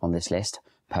higher up on this list.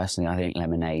 Personally, I think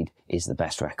Lemonade is the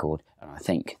best record, and I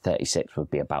think 36 would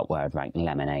be about where I'd rank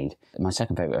Lemonade. My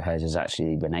second favourite of hers is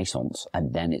actually Renaissance,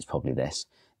 and then it's probably this.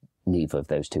 Neither of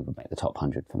those two would make the top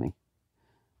 100 for me.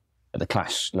 The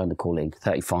Clash, London Calling,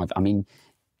 35. I mean,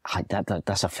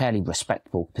 that's a fairly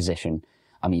respectable position.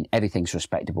 I mean, everything's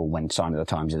respectable when Sign of the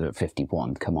Times is at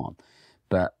 51, come on.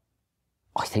 But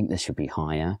I think this should be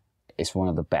higher. It's one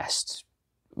of the best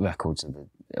records of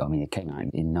I mean, it came out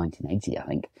in 1980, I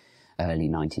think, early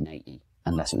 1980,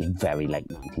 unless it was very late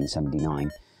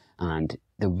 1979. And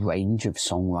the range of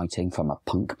songwriting from a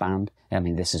punk band, I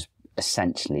mean, this is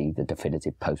essentially the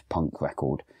definitive post-punk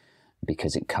record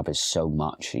because it covers so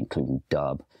much, including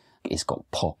dub. It's got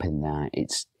pop in there.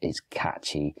 It's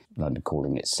catchy. London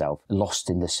Calling itself. Lost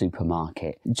in the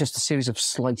Supermarket. Just a series of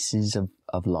slices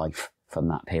of life from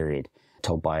that period,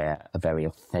 told by a very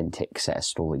authentic set of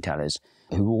storytellers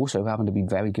who also happen to be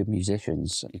very good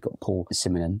musicians. You've got Paul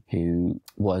Simonon, who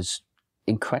was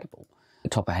incredible.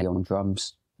 Top of Hay on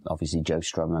drums. Obviously Joe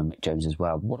Strummer and Mick Jones as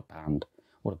well. What a band.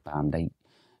 What a band.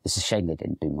 It's a shame they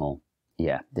didn't do more.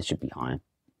 Yeah, they should be higher.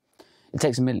 It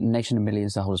Takes a Nation of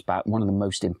Millions to Hold Us Back. One of the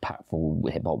most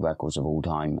impactful hip-hop records of all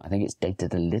time. I think it's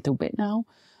dated a little bit now,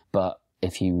 but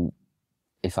if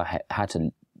I had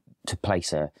to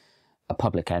place a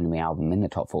Public Enemy album in the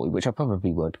top 40, which I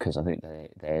probably would, because I think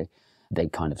they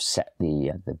kind of set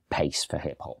the pace for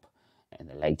hip-hop in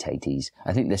the late 80s.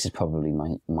 I think this is probably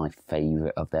my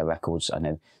favourite of their records. I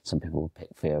know some people would pick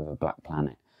Fear of a Black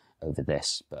Planet over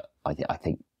this, but I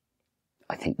think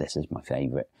this is my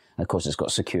favourite. And of course, it's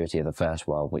got Security of the First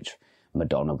World, which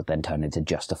Madonna would then turn into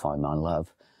Justify My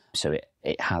Love. So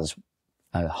it has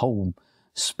a whole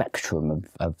spectrum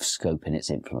of scope in its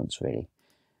influence, really.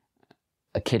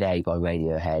 A Kid A by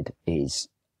Radiohead is,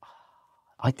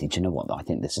 I think, you know what? I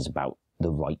think this is about the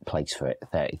right place for it,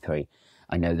 33.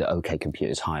 I know that OK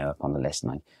Computer's higher up on the list,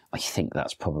 and I think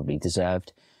that's probably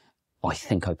deserved. I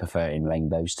think I prefer In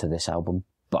Rainbows to this album,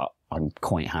 but I'm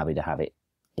quite happy to have it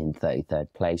in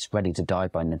 33rd place. Ready to Die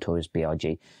by Notorious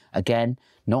B.I.G. Again,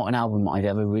 not an album I've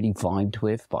ever really vibed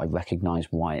with, but I recognise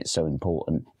why it's so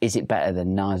important. Is it better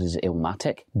than Nas's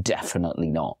Illmatic? Definitely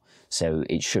not. So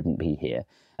it shouldn't be here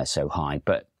so high,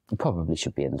 but it probably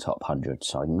should be in the top 100,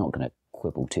 so I'm not going to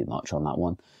quibble too much on that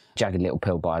one. Jagged Little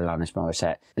Pill by Alanis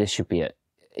Morissette. This should be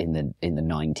in the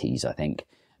 90s, I think.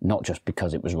 Not just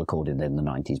because it was recorded in the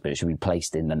 90s, but it should be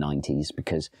placed in the 90s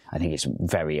because I think it's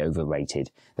very overrated.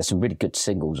 There's some really good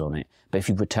singles on it, but if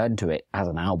you return to it as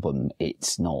an album,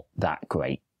 it's not that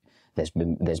great.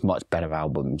 There's much better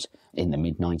albums in the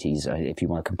mid-90s. If you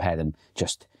want to compare them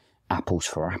just apples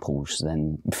for apples,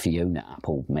 then Fiona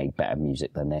Apple made better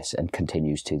music than this and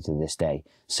continues to this day.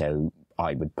 So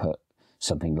I would put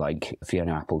something like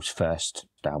Fiona Apple's first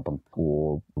album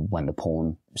or When the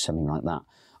Pawn, something like that.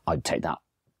 I'd take that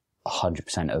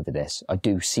 100% over this. I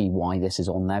do see why this is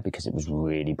on there because it was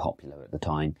really popular at the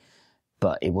time,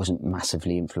 but it wasn't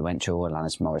massively influential.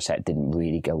 Alanis Morissette didn't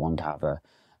really go on to have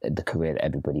the career that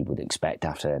everybody would expect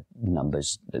after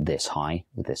numbers this high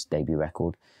with this debut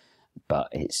record, but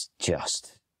it's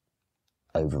just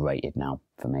overrated now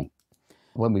for me.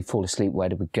 When We Fall Asleep, Where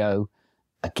Do We Go?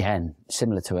 Again,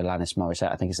 similar to Alanis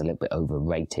Morissette, I think it's a little bit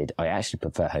overrated. I actually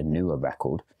prefer her newer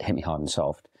record, Hit Me Hard and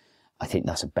Soft. I think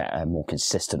that's a better, more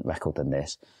consistent record than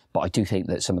this. But I do think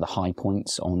that some of the high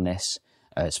points on this,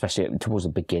 especially towards the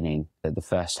beginning, the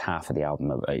first half of the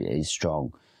album is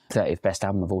strong. 30th best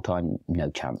album of all time, no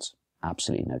chance.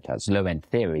 Absolutely no chance. Low End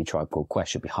Theory, Tribe Called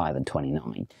Quest, should be higher than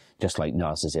 29. Just like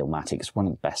Nas's Illmatic. It's one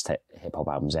of the best hip-hop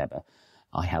albums ever.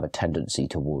 I have a tendency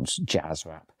towards jazz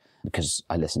rap because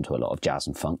I listen to a lot of jazz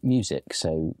and funk music.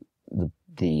 So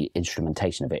the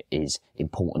instrumentation of it is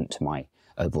important to my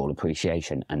overall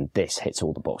appreciation, and this hits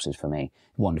all the boxes for me.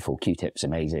 Wonderful. Q-Tip's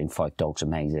amazing, Five Dogs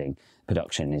amazing,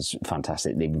 production is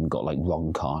fantastic. They've even got like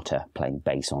Ron Carter playing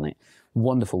bass on it.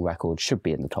 Wonderful record, should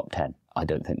be in the top 10. I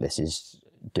don't think this is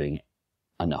doing it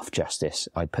enough justice.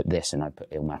 I'd put this and I'd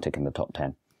put Illmatic in the top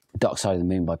 10. Dark Side of the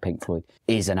Moon by Pink Floyd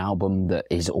is an album that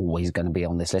is always going to be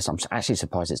on this list. I'm actually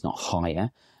surprised it's not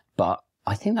higher, but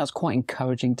I think that's quite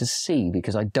encouraging to see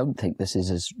because I don't think this is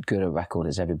as good a record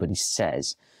as everybody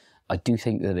says. I do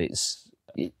think that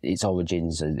its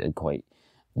origins are quite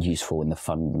useful in the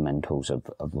fundamentals of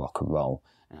rock and roll.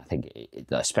 And I think,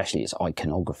 especially its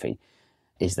iconography.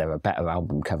 Is there a better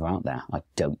album cover out there? I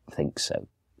don't think so.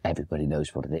 Everybody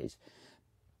knows what it is.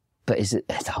 But is it,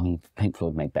 I mean, Pink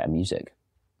Floyd made better music.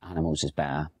 Animals is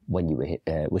better. When You Were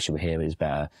Here, Wish You Were Here is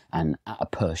better. And At a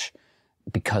Push,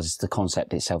 because the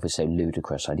concept itself is so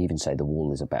ludicrous, I'd even say The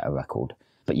Wall is a better record.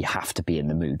 But you have to be in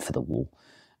the mood for The Wall.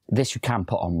 This you can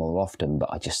put on more often, but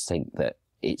I just think that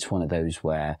it's one of those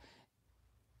where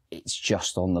it's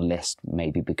just on the list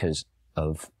maybe because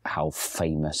of how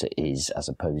famous it is as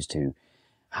opposed to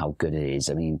how good it is.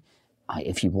 I mean,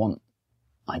 if you want,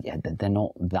 they're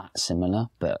not that similar,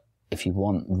 but if you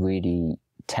want really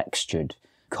textured,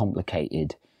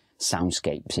 complicated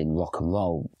soundscapes in rock and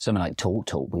roll, something like Talk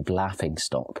Talk with Laughing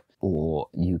Stock, or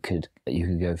you could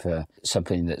go for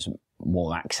something that's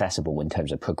more accessible in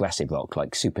terms of progressive rock,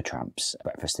 like Supertramp's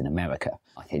Breakfast in America.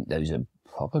 I think those are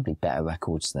probably better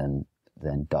records than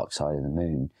Dark Side of the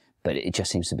Moon. But it just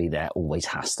seems to be there always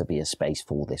has to be a space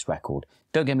for this record.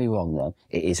 Don't get me wrong, though.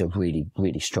 It is a really,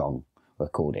 really strong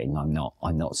recording. I'm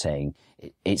not saying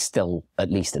it's still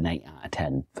at least an 8 out of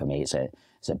 10 for me. It's a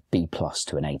B+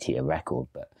 to an A tier record,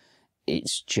 but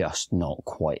it's just not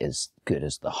quite as good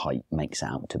as the hype makes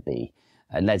out to be.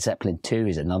 Led Zeppelin 2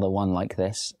 is another one like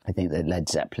this. I think that Led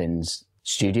Zeppelin's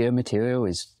studio material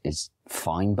is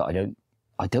fine, but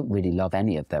I don't really love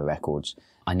any of their records.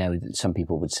 I know that some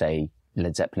people would say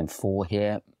Led Zeppelin 4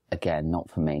 here, again, not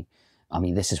for me. I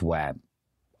mean, this is where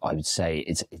I would say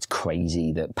it's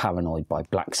crazy that Paranoid by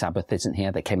Black Sabbath isn't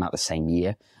here. They came out the same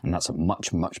year, and that's a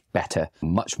much, much better,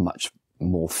 much, much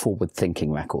more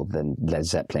forward-thinking record than Led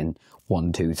Zeppelin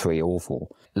 1, 2, 3, or 4.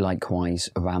 Likewise,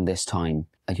 around this time,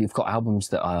 you've got albums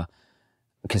that are...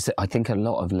 Because I think a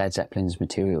lot of Led Zeppelin's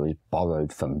material is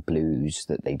borrowed from blues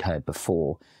that they'd heard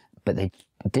before, but they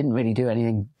didn't really do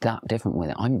anything that different with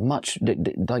it. I'm much...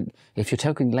 Like, if you're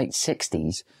talking late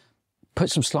 60s, put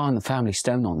some Sly and the Family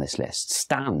Stone on this list.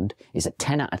 Stand is a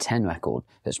 10 out of 10 record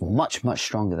that's much, much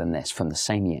stronger than this from the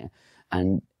same year.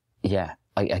 And yeah,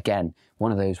 again,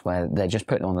 one of those where they're just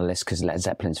putting it on the list because Led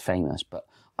Zeppelin's famous, but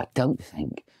I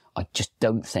just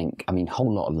don't think, I mean,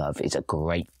 Whole Lot of Love is a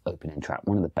great opening track,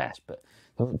 one of the best, but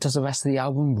does the rest of the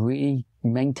album really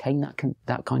maintain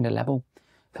that kind of level?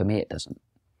 For me, it doesn't.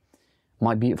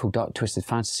 My Beautiful Dark Twisted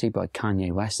Fantasy by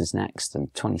Kanye West is next,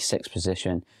 and 26th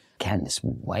position. Again, it's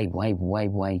way, way, way,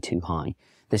 way too high.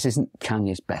 This isn't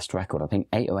Kanye's best record. I think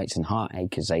 808s and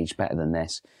Heartache has aged better than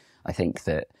this. I think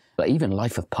that even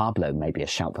Life of Pablo may be a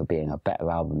shout for being a better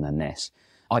album than this.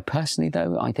 I personally,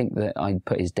 though, I think that I'd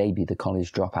put his debut, The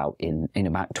College Dropout, in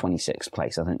about 26th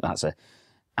place. I think that's an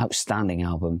outstanding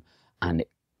album, and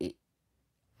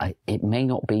it may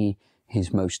not be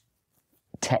his most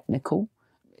technical,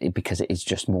 because it is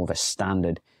just more of a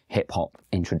standard hip-hop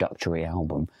introductory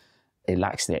album. It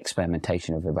lacks the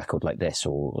experimentation of a record like this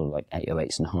or like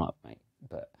 808s and Heartache,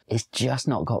 but it's just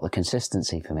not got the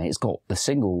consistency for me. It's got the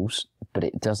singles, but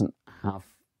it doesn't have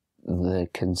the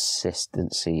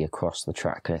consistency across the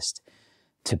track list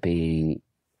to be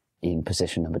in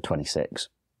position number 26.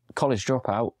 College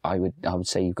Dropout, I would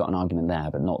say you've got an argument there,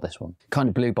 but not this one. Kind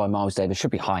of Blue by Miles Davis should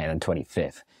be higher than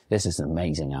 25th. This is an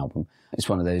amazing album. It's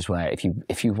one of those where if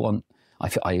you want,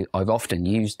 I've often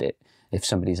used it if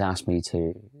somebody's asked me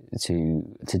to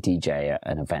DJ at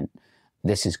an event.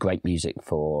 This is great music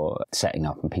for setting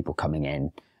up and people coming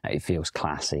in. It feels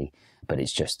classy, but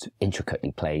it's just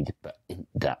intricately played. But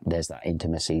there's that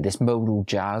intimacy. This modal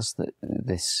jazz that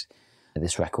this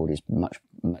record is much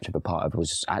of a part of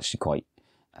was actually quite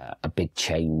a big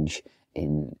change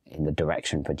in the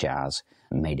direction for jazz,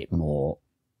 and made it more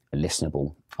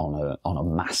listenable on a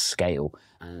mass scale.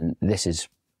 And this is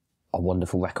a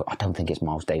wonderful record. I don't think it's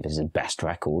Miles Davis' best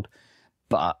record,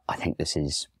 but I think this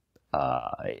is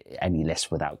any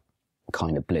list without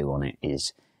Kind of Blue on it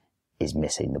is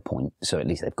missing the point. So at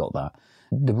least they've got that.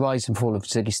 The Rise and Fall of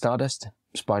Ziggy Stardust,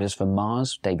 Spiders from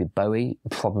Mars, David Bowie,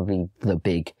 probably the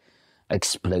big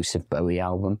explosive Bowie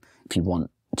album. If you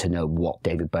want to know what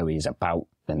David Bowie is about,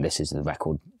 then this is the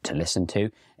record to listen to.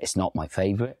 It's not my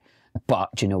favourite, but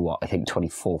do you know what? I think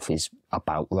 24th is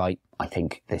about right. I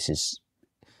think this is,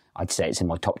 I'd say it's in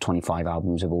my top 25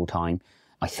 albums of all time.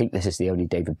 I think this is the only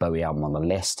David Bowie album on the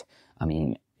list. I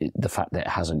mean, the fact that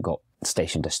it hasn't got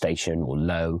Station to Station or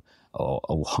Low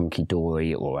or Hunky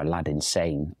Dory or Aladdin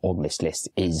Sane on this list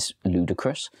is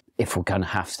ludicrous. If we're going to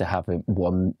have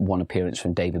one appearance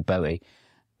from David Bowie,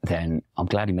 then I'm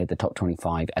glad he made the top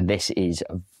 25. And this is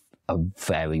a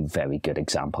very, very good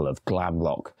example of glam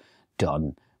rock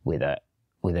done with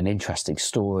an interesting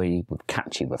story, with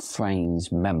catchy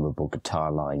refrains, memorable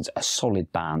guitar lines, a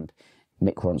solid band.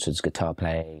 Mick Ronson's guitar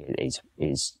player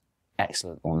is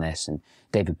excellent on this, and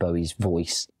David Bowie's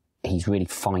voice, he's really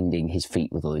finding his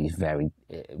feet with all these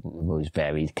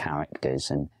varied characters,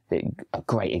 and a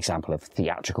great example of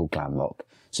theatrical glam rock.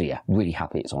 So yeah, really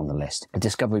happy it's on the list. A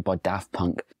Discovery by Daft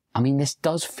Punk. I mean, this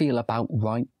does feel about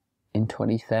right in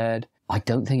 23rd. I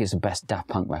don't think it's the best Daft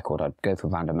Punk record. I'd go for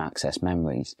Random Access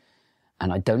Memories.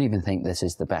 And I don't even think this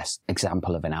is the best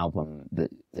example of an album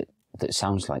that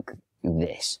sounds like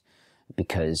this,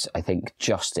 because I think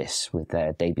Justice, with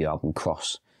their debut album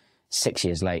Cross, 6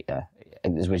 years later,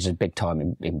 which is a big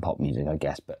time in pop music, I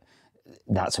guess, but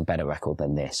that's a better record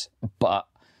than this. But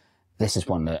this is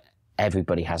one that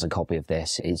everybody has a copy of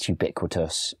this. It's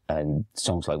ubiquitous, and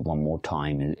songs like One More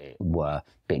Time were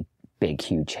big,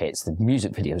 huge hits. The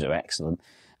music videos are excellent,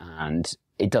 and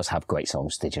it does have great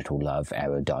songs, Digital Love,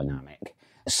 Aerodynamic.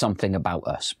 Something About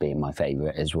Us being my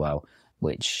favourite as well,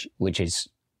 which is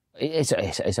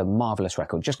it's a marvellous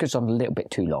record. Just goes on a little bit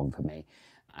too long for me,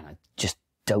 and I just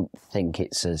don't think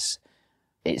it's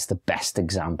the best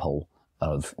example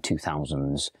of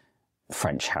 2000s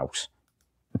French house.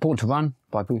 Born to Run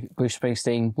by Bruce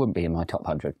Springsteen wouldn't be in my top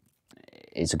 100.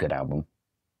 It's a good album.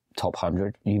 Top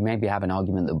 100. You maybe have an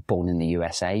argument that Born in the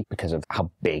USA, because of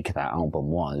how big that album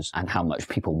was and how much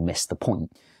people missed the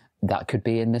point, that could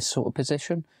be in this sort of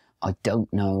position. I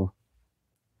don't know.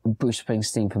 Bruce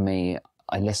Springsteen, for me,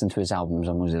 I listened to his albums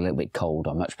and was a little bit cold.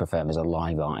 I much prefer him as a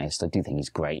live artist. I do think he's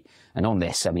great. And on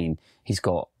this, I mean, he's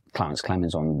got Clarence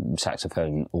Clemens on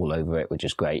saxophone all over it, which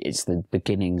is great. It's the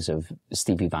beginnings of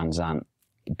Stevie Van Zandt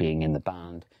being in the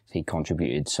band. He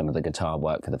contributed some of the guitar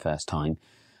work for the first time,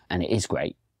 and it is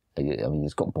great. I mean,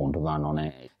 it's got Born to Run on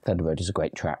it. Thunder Road is a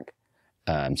great track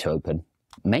to open.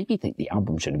 Maybe think the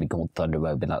album should have been called Thunder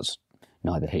Road, but that's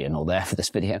neither here nor there for this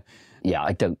video. Yeah,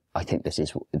 I think this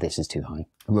is too high.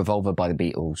 Revolver by the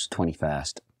Beatles,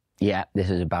 21st. Yeah, this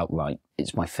is about right.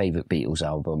 It's my favourite Beatles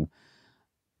album.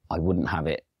 I wouldn't have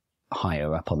it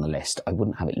higher up on the list. I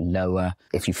wouldn't have it lower.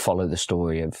 If you follow the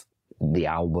story of the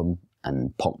album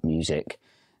and pop music,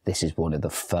 this is one of the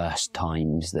first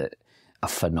times that a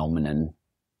phenomenon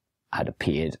had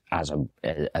appeared as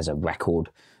a record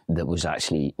that was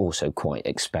actually also quite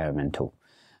experimental.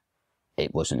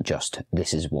 It wasn't just,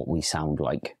 this is what we sound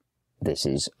like. This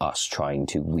is us trying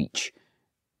to reach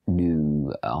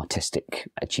new artistic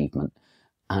achievement.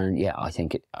 And yeah, I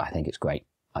think it's great.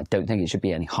 I don't think it should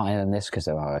be any higher than this because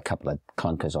there are a couple of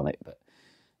clunkers on it, but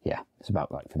yeah, it's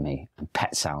about right for me. And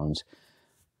Pet Sounds,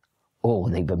 oh,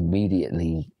 they've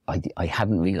immediately, I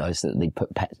hadn't realised that they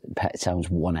put Pet Sounds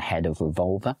one ahead of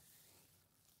Revolver.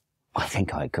 I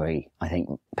think I agree. I think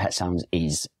Pet Sounds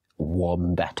is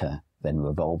one better than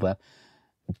Revolver,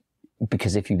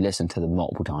 because if you listen to them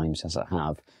multiple times, as I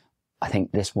have, I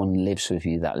think this one lives with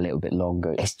you that little bit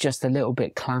longer. It's just a little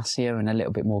bit classier and a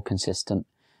little bit more consistent,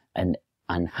 and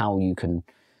how you can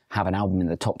have an album in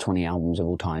the top 20 albums of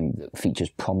all time that features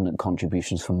prominent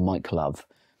contributions from Mike Love.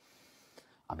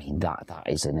 I mean, that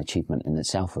is an achievement in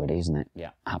itself, really, isn't it?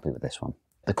 Yeah, happy with this one.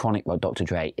 The Chronic by Dr.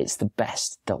 Dre. It's the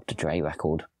best Dr. Dre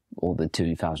record. All the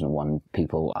 2001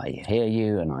 people, I hear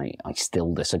you, and I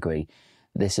still disagree.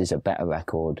 This is a better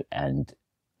record, and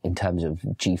in terms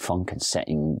of G-Funk and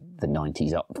setting the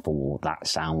 90s up for that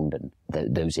sound and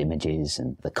those images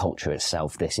and the culture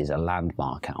itself, this is a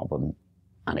landmark album,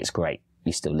 and it's great.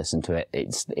 You still listen to it.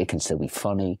 It can still be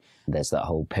funny. There's that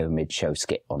whole Pyramid Show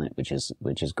skit on it, which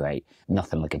is great.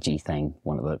 Nothing Like a G Thing,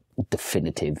 one of the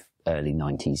definitive early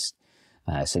 90s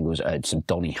singles. Some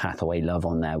Donny Hathaway love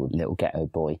on there with Little Ghetto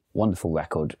Boy. Wonderful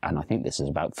record, and I think this is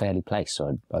about fairly placed,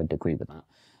 so I'd agree with that.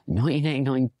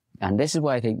 1989, and this is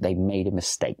where I think they made a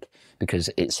mistake, because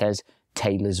it says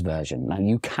Taylor's version. Now,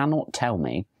 you cannot tell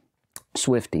me,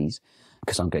 Swifties,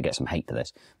 because I'm going to get some hate for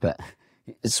this, but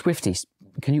Swifties,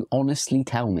 can you honestly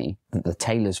tell me that the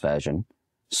Taylor's version,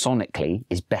 sonically,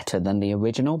 is better than the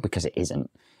original? Because it isn't.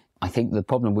 I think the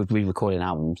problem with re-recording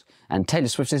albums, and Taylor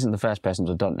Swift isn't the first person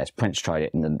to have done this. Prince tried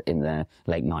it in the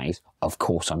late 90s. Of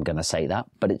course I'm going to say that,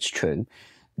 but it's true.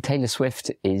 Taylor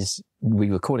Swift is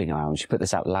re-recording an album. She put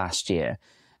this out last year.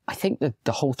 I think that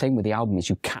the whole thing with the album is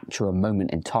you capture a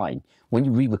moment in time. When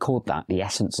you re-record that, the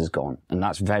essence is gone. And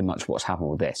that's very much what's happened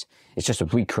with this. It's just a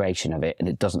recreation of it, and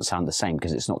it doesn't sound the same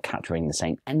because it's not capturing the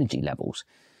same energy levels.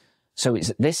 So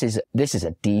this is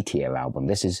a D-tier album.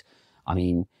 This is, I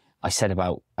mean, I said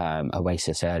about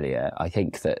Oasis earlier. I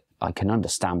think that I can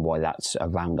understand why that's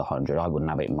around 100. I wouldn't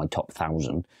have it in my top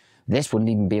 1,000. This wouldn't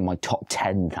even be in my top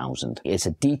 10,000. It's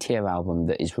a D-tier album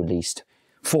that is released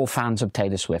for fans of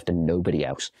Taylor Swift and nobody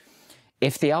else.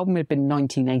 If the album had been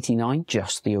 1989,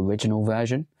 just the original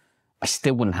version, I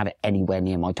still wouldn't have it anywhere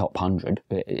near my top 100.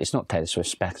 But it's not Taylor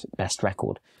Swift's best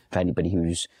record. For anybody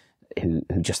who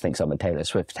just thinks I'm a Taylor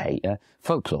Swift hater,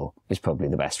 Folklore is probably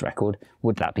the best record.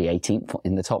 Would that be 18th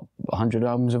in the top 100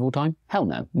 albums of all time? Hell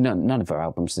no. None of her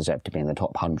albums deserve to be in the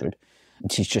top 100.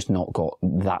 She's just not got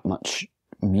that much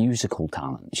musical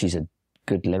talent. She's a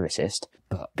good lyricist,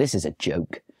 but this is a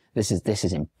joke. That's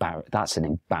an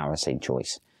embarrassing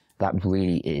choice. That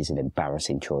really is an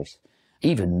embarrassing choice.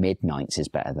 Even Midnights is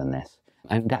better than this.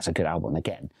 And that's a good album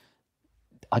again.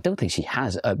 I don't think she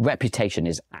has. Reputation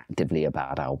is actively a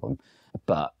bad album,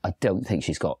 but I don't think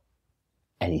she's got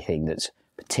anything that's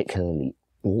particularly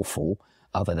awful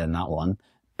other than that one.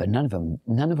 But none of them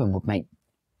would make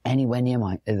anywhere near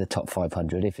the top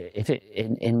 500.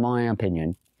 In my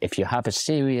opinion, if you have a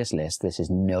serious list, this is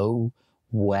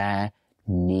nowhere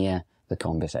near the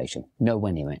conversation.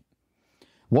 Nowhere near it.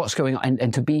 What's going on?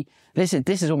 And to be, this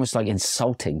is almost like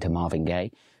insulting to Marvin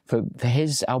Gaye. For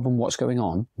his album, What's Going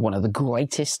On, one of the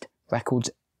greatest records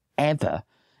ever,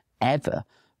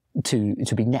 to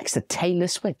be next to Taylor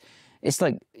Swift. It's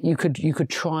like you could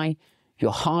try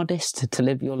your hardest to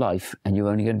live your life, and you're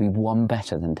only going to be one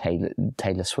better than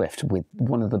Taylor Swift with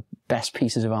one of the best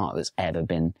pieces of art that's ever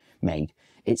been made.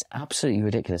 It's absolutely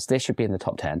ridiculous. This should be in the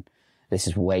top 10. This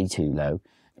is way too low.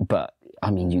 But,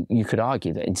 I mean, you could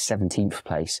argue that in 17th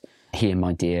place, Here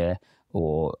My Dear,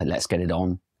 or Let's Get It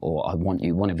On, or I Want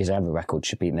You, one of his other records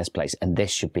should be in this place. And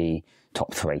this should be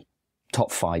top 3,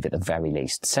 top 5 at the very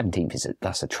least. 17th,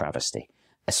 that's a travesty,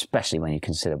 especially when you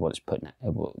consider what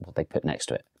they put next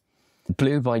to it.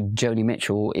 Blue by Joni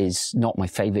Mitchell is not my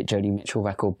favourite Joni Mitchell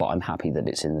record, but I'm happy that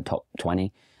it's in the top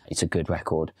 20. It's a good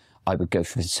record. I would go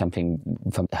for something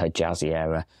from her jazzy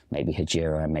era, maybe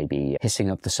Hajira, maybe Hissing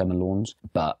of the Summer Lawns.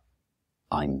 But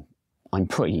I'm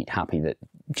pretty happy that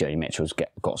Joni Mitchell's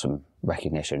got some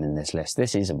recognition in this list.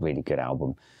 This is a really good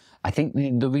album. I think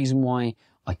the reason why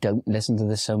I don't listen to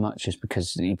this so much is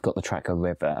because you've got the track A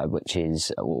River, which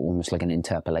is almost like an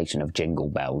interpolation of Jingle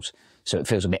Bells. So it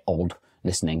feels a bit odd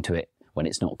listening to it when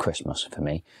it's not Christmas for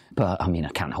me. But, I mean, I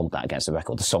can't hold that against the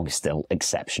record. The song is still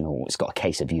exceptional. It's got A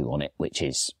Case of You on it, which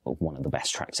is one of the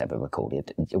best tracks ever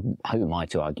recorded. Who am I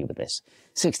to argue with this?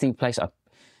 16th place,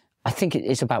 I think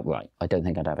it's about right. I don't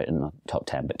think I'd have it in the top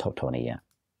 10, but top 20, yeah.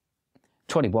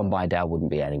 21 by Adele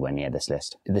wouldn't be anywhere near this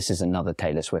list. This is another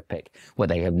Taylor Swift pick where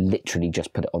they have literally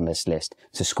just put it on this list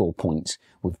to score points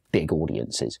with big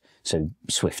audiences. So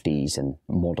Swifties and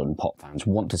modern pop fans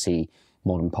want to see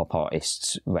modern pop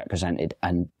artists represented,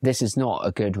 and this is not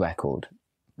a good record.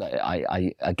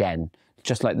 I again,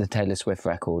 just like the Taylor Swift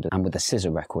record and with the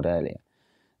SZA record earlier,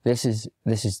 this is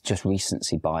just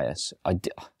recency bias.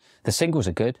 The singles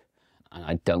are good,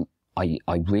 and I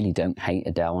really don't hate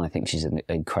Adele, and I think she's an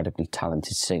incredibly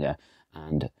talented singer.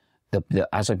 And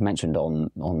as I've mentioned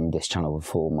on this channel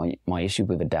before, my issue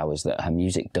with Adele is that her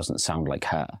music doesn't sound like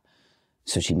her,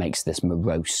 so she makes this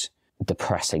morose,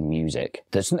 depressing music.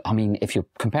 I mean, if you're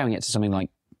comparing it to something like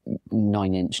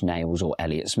 9 Inch Nails or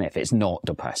Elliott Smith, it's not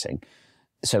depressing.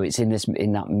 So it's in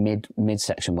that mid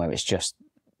section where it's just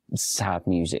sad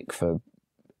music for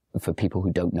people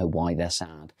who don't know why they're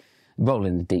sad. Roll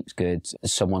in the Deep's good.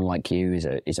 Someone Like You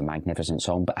is a magnificent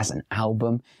song, but as an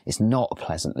album, it's not a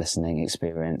pleasant listening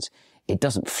experience. It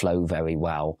doesn't flow very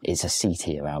well. It's a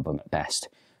C-tier album at best.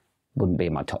 Wouldn't be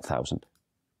in my top 1,000.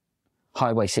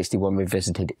 Highway 61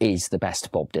 Revisited is the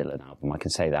best Bob Dylan album, I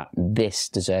can say that. This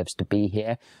deserves to be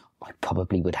here. I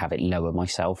probably would have it lower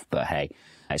myself, but hey,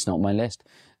 it's not my list.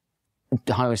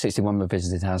 Highway 61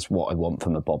 Revisited has what I want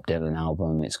from a Bob Dylan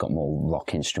album. It's got more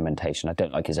rock instrumentation. I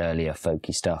don't like his earlier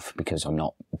folky stuff because I'm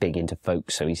not big into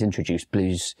folk, so he's introduced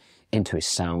blues into his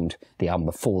sound. The album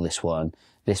before this one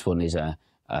is a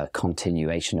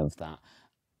continuation of that.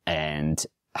 And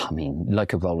I mean,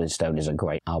 Like a Rolling Stone is a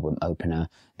great album opener.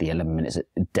 The 11 minutes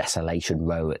Desolation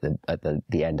Row at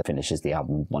the end finishes the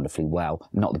album wonderfully well.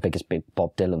 I'm not the biggest big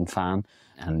Bob Dylan fan,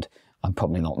 and I'm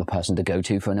probably not the person to go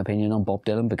to for an opinion on Bob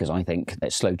Dylan, because I think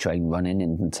that Slow Train Running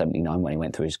in 79, when he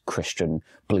went through his Christian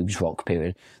blues rock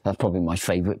period, that's probably my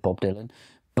favourite Bob Dylan.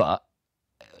 But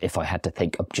if I had to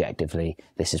think objectively,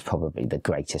 this is probably the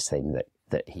greatest thing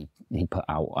that he put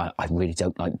out. I really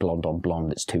don't like Blonde on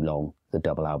Blonde. It's too long, the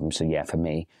double album. So yeah, for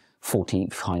me,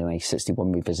 14th Highway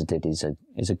 61 Revisited is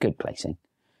a good placing.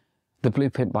 The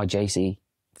Blueprint by Jay-Z,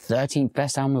 13th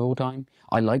best album of all time.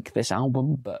 I like this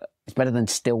album, but it's better than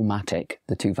Stillmatic,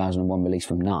 the 2001 release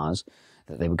from Nas,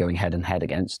 that they were going head and head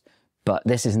against. But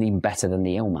this isn't even better than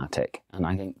the Illmatic. And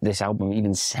I think this album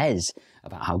even says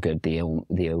about how good the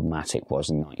Illmatic was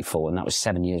in 94, and that was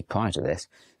 7 years prior to this.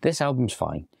 This album's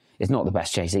fine. It's not the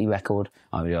best Jay-Z record.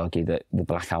 I would argue that the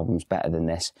Black Album's better than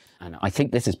this. And I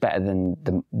think this is better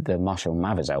than the Marshall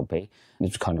Mathers LP.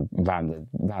 It's kind of around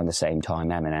the same time.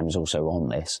 Eminem's also on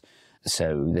this.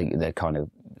 So they're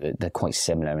quite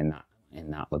similar in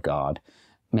that regard.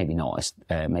 Maybe not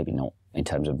in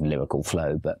terms of lyrical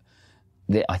flow, but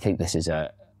I think this is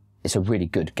it's a really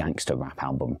good gangster rap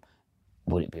album.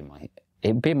 Would it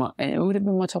have been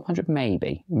my top 100?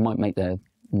 Maybe. Might make the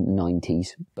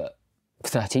 90s, but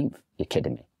 13th? You're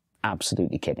kidding me.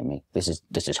 Absolutely kidding me. This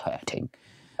is hurting.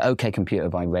 OK Computer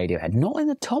by Radiohead, not in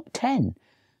the top 10.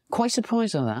 Quite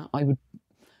surprised on that.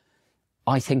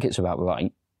 I think it's about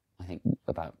right. I think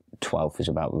about 12 is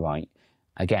about right.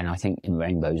 Again, I think In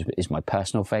Rainbows is my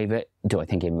personal favourite. Do I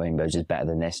think In Rainbows is better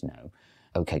than this? No.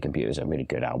 OK Computer is a really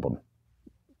good album.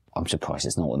 I'm surprised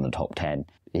it's not in the top 10.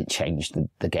 It changed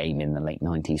the game in the late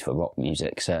 90s for rock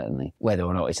music, certainly. Whether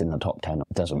or not it's in the top 10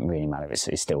 doesn't really matter.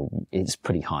 It's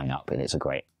pretty high up, and it's a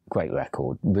great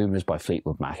record. Rumours by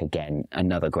Fleetwood Mac, again,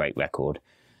 another great record.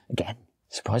 Again,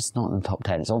 surprised it's not in the top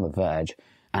 10. It's on the verge,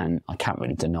 and I can't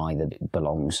really deny that it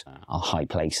belongs a high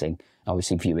placing.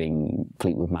 Obviously, viewing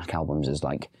Fleetwood Mac albums is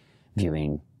like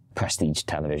viewing prestige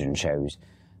television shows.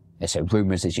 So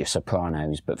Rumours is your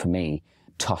Sopranos, but for me,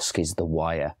 Tusk is The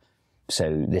Wire.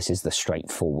 So this is the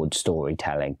straightforward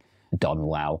storytelling done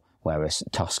well, whereas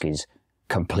Tusk is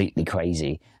completely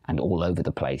crazy and all over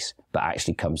the place, but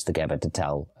actually comes together to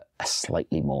tell a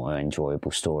slightly more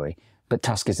enjoyable story. But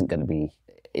Tusk isn't going to be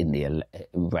in the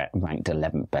ranked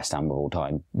 11th best album of all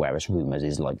time, whereas Rumours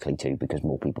is likely to, because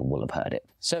more people will have heard it.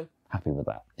 So happy with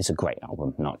that. It's a great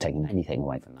album, not taking anything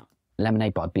away from that.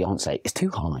 Lemonade by Beyonce is too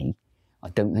high. I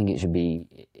don't think it should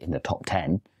be in the top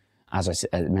 10. As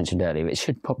I mentioned earlier, it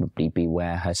should probably be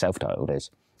where her self-titled is.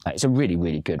 It's a really,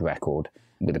 really good record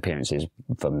with appearances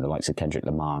from the likes of Kendrick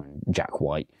Lamar and Jack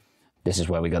White. This is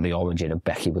where we got the origin of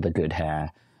Becky with the Good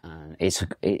Hair. And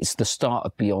it's the start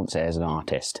of Beyonce as an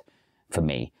artist for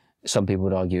me. Some people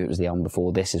would argue it was the album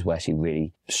before. This is where she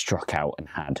really struck out and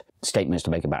had statements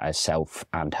to make about herself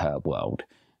and her world.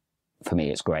 For me,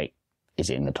 it's great. Is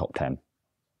it in the top 10?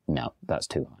 No, that's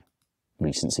too high.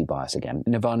 Recency bias again.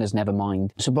 Nirvana's Nevermind.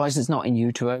 Surprised it's not in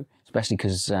Utero, especially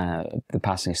because the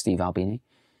passing of Steve Albini.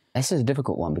 This is a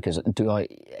difficult one because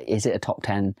is it a top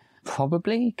 10?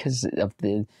 Probably, because of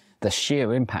the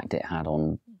sheer impact it had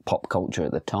on pop culture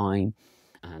at the time.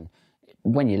 And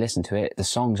when you listen to it, the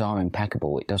songs are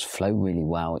impeccable. It does flow really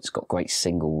well. It's got great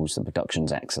singles. The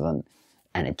production's excellent,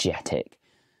 energetic.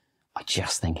 I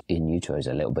just think In Utero is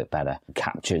a little bit better.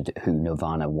 Captured who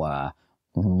Nirvana were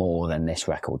more than this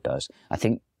record does. I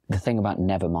think the thing about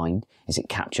Nevermind is it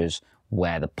captures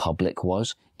where the public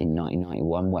was in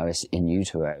 1991, whereas In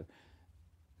Utero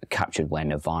captured where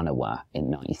Nirvana were in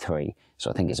 93. So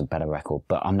I think it's a better record,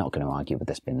 but I'm not going to argue with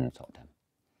this being in the top 10.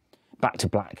 Back to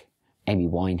Black, Amy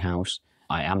Winehouse.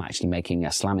 I am actually making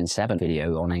a Slammin' 7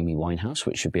 video on Amy Winehouse,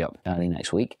 which should be up early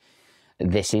next week.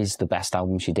 This is the best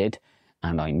album she did,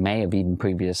 and I may have even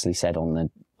previously said on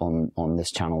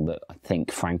this channel that I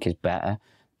think Frank is better,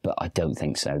 but I don't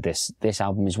think so. This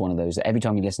album is one of those that every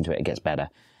time you listen to it, it gets better,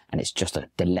 and it's just a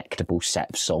delectable set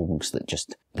of songs that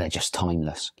they're just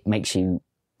timeless. It makes you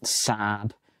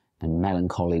sad and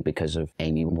melancholy because of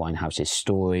Amy Winehouse's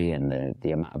story and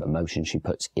the amount of emotion she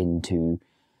puts into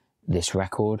this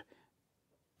record.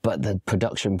 But the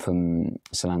production from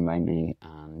Salaam Remi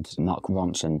and Mark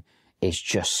Ronson is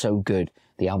just so good.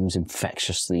 The album's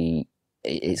infectiously,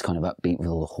 it's kind of upbeat with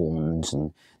all the horns,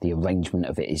 and the arrangement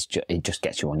of it it just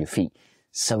gets you on your feet.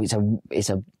 So it's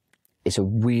a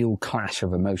real clash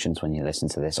of emotions when you listen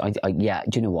to this. Yeah,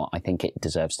 do you know what? I think it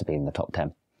deserves to be in the top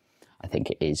 10. I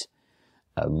think it is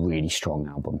a really strong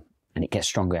album, and it gets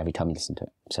stronger every time you listen to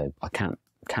it. So I can't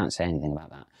say anything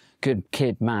about that. Good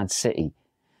Kid, Mad City.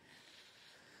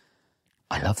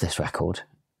 I love this record.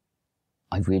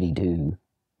 I really do.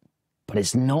 But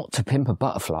it's not To Pimp a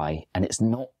Butterfly, and it's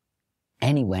not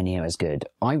anywhere near as good.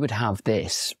 I would have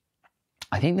this.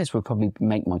 I think this would probably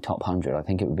make my top 100. I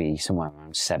think it would be somewhere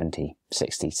around 60,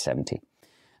 70.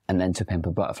 And then To Pimp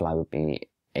a Butterfly would be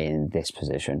in this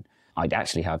position. I'd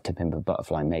actually have To Pimp a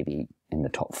Butterfly maybe in the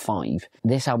top 5.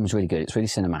 This album's really good. It's really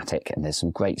cinematic, and there's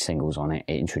some great singles on it.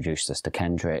 It introduced us to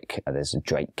Kendrick. There's a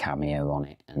Drake cameo on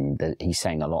it, and he's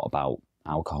saying a lot about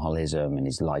alcoholism and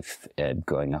his life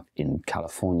growing up in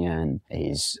California and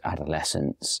his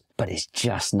adolescence. But it's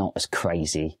just not as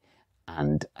crazy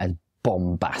and as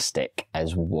bombastic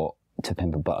as what To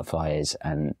Pimp a Butterfly is.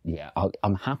 And yeah,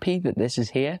 I'm happy that this is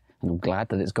here, and I'm glad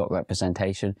that it's got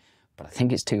representation, but I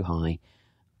think it's too high,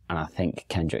 and I think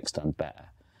Kendrick's done better.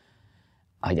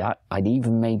 I'd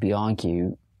even maybe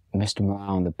argue Mr.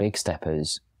 Morale and the Big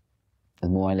Steppers. The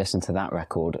more I listen to that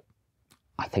record,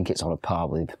 I think it's on a par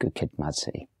with Good Kid, Mad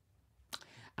City.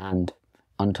 And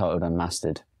Untitled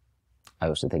Unmastered, I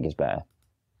also think is better.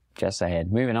 Just saying.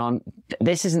 Moving on.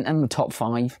 This isn't in the top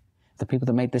 5. The people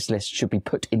that made this list should be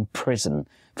put in prison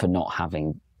for not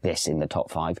having this in the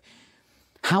top 5.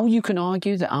 How you can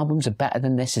argue that albums are better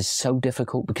than this is so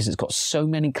difficult, because it's got so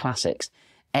many classics.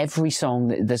 Every song,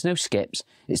 there's no skips.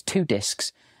 It's 2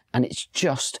 discs, and it's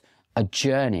just a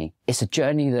journey. It's a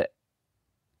journey that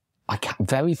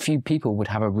very few people would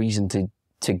have a reason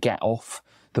to get off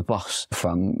the bus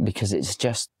from, because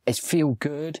it's feel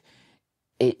good.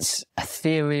 It's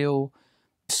ethereal,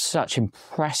 such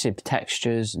impressive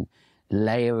textures and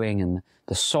layering, and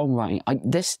the songwriting.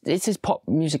 This is pop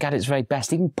music at its very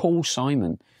best. Even Paul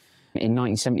Simon in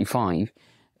 1975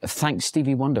 thank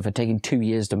Stevie Wonder for taking 2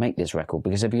 years to make this record,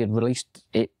 because if he had released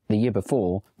it the year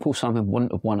before, Paul Simon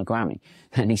wouldn't have won a Grammy.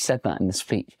 And he said that in the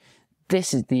speech.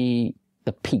 This is the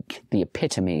peak, the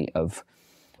epitome of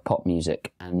pop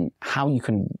music, and how you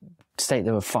can state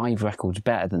there are 5 records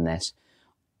better than this,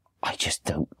 I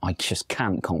just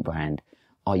can't comprehend.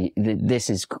 This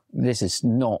is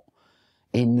not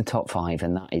in the top 5,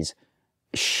 and that is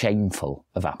shameful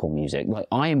of Apple Music. Like,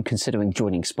 I am considering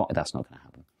joining Spotify. That's not going to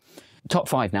happen. Top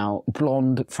 5 now,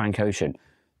 Blonde, Frank Ocean.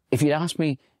 If you'd asked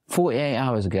me 48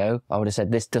 hours ago, I would have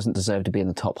said this doesn't deserve to be in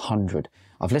the top 100.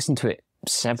 I've listened to it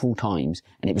several times,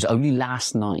 and it was only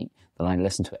last night that I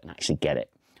listened to it and actually get it.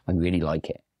 I really like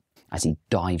it, as he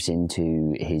dives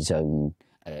into his own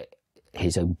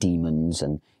demons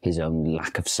and his own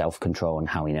lack of self-control, and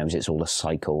how he knows it's all a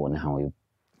cycle, and how he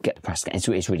get depressed.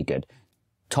 It's really good.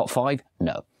 Top 5?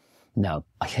 No.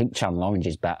 I think Channel Orange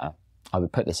is better. I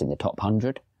would put this in the top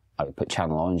 100. I would put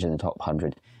Channel Orange in the top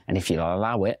 100. And if you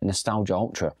allow it, Nostalgia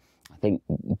Ultra. I think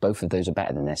both of those are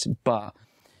better than this. But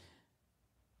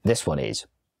this one is.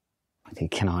 I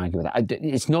think, can I argue with that?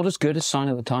 It's not as good as Sign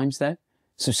of the Times, though.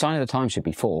 So Sign of the Times should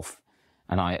be 4th.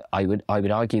 And I would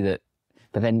argue that,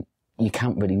 but then you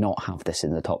can't really not have this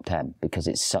in the top 10, because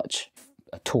it's such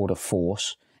a tour de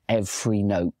force. Every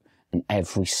note and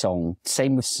every song.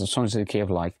 Same with Songs of the Key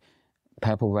of Life,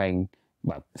 Purple Rain,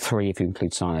 well, 3 if you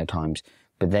include Sign of the Times.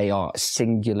 But they are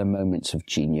singular moments of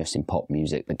genius in pop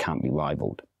music that can't be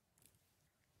rivaled.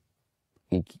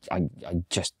 I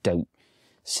just don't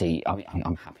see. I mean,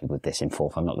 I'm happy with this in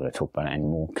 4th. I'm not going to talk about it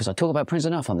anymore, because I talk about Prince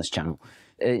enough on this channel.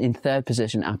 In 3rd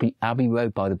position, Abbey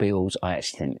Road by the Beatles. I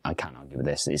actually think I can't argue with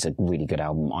this. It's a really good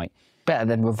album. Better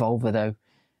than Revolver, though.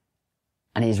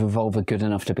 And is Revolver good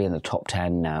enough to be in the top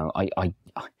 10 now?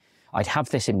 I'd have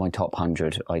this in my top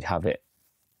 100. I'd have it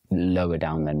lower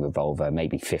down than Revolver,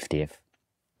 maybe 50th,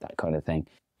 that kind of thing.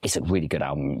 It's a really good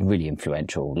album, really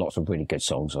influential, lots of really good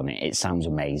songs on it. It sounds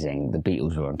amazing. The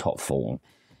Beatles were on top form.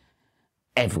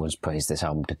 Everyone's praised this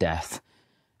album to death.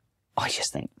 I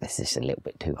just think this is a little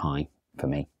bit too high for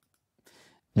me.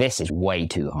 This is way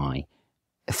too high.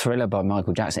 Thriller by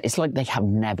Michael Jackson. It's like they have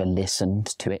never listened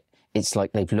to it. It's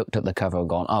like they've looked at the cover and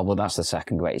gone, oh, well, that's the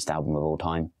 2nd greatest album of all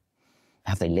time.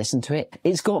 Have they listened to it?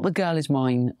 It's got The Girl Is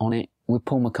Mine on it with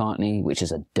Paul McCartney, which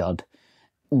is a dud.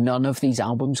 None of these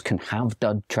albums can have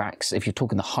dud tracks. If you're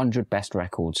talking the 100 best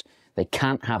records, they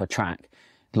can't have a track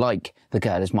like The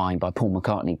Girl Is Mine by Paul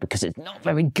McCartney, because it's not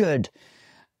very good.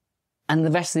 And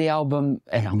the rest of the album,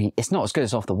 I mean, it's not as good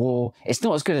as Off the Wall. It's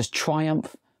not as good as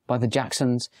Triumph by the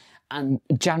Jacksons. And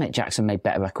Janet Jackson made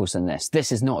better records than this.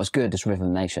 This is not as good as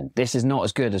Rhythm Nation. This is not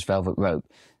as good as Velvet Rope.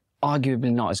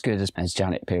 Arguably not as good as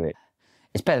Janet, period.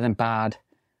 It's better than Bad.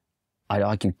 I'd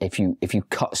argue if you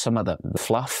cut some of the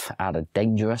fluff out of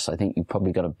Dangerous, I think you've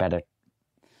probably got a better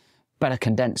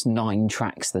condensed 9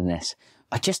 tracks than this.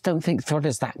 I just don't think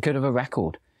Thriller's that good of a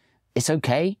record. It's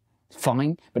okay, it's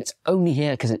fine, but it's only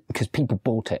here because people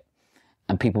bought it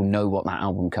and people know what that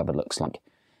album cover looks like.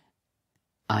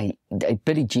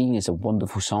 Billie Jean is a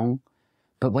wonderful song,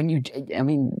 but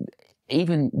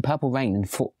even Purple Rain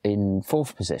in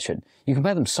 4th position, you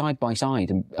compare them side by side,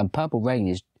 and Purple Rain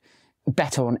is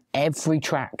better on every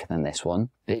track than this one.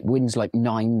 It wins like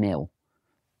 9-0.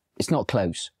 It's not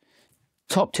close.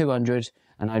 Top 200,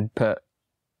 and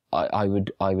I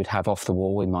would have Off the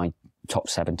Wall in my top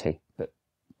 70. But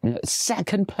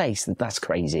 2nd place, that's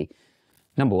crazy.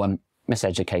 Number 1,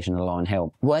 Miseducation of Lauryn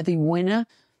Hill. Worthy winner?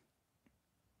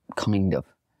 Kind of.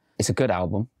 It's a good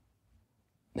album.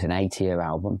 It's an A-tier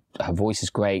album. Her voice is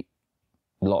great.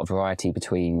 A lot of variety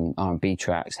between R&B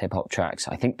tracks, hip-hop tracks.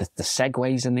 I think the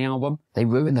segues in the album, they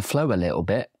ruin the flow a little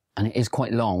bit, and it is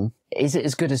quite long. Is it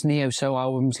as good as neo-soul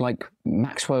albums like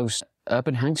Maxwell's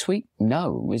Urban Hang Suite?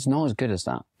 No, it's not as good as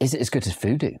that. Is it as good as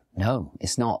Voodoo? No,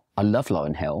 it's not. I love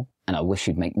Lauryn Hill, and I wish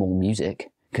she'd make more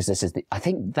music, because I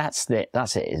think that's it,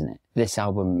 isn't it? This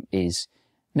album is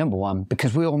number 1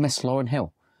 because we all miss Lauryn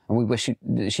Hill. And we wish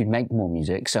she'd make more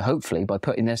music. So hopefully by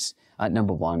putting this at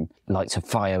number 1, lights a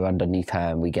fire underneath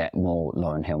her and we get more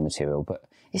Lauryn Hill material. But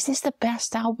is this the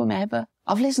best album ever?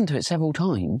 I've listened to it several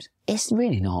times. It's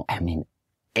really not. I mean,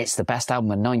 it's the best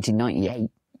album of 1998.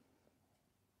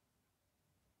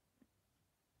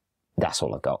 That's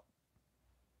all I've got.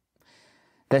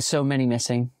 There's so many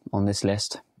missing on this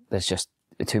list. There's just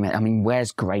too many. I mean,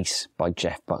 where's Grace by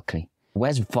Jeff Buckley?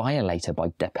 Where's Violator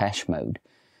by Depeche Mode?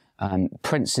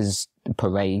 Prince's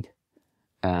Parade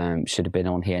should have been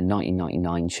on here.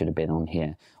 1999 should have been on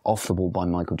here. Off the Wall by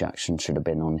Michael Jackson should have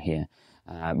been on here.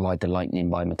 Ride the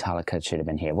Lightning by Metallica should have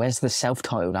been here. Where's the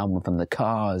self-titled album from The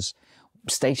Cars?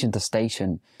 station to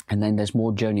station. And then there's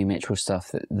more Joni Mitchell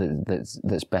stuff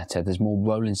that's better. There's more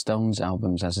Rolling Stones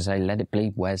albums, as I say. Let It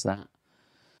Bleed, where's that?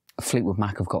 Fleetwood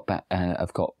Mac have got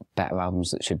better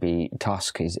albums that should be.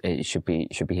 Tusk should be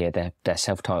here. Their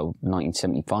self-titled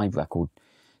 1975 record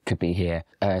could be here.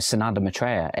 Sonata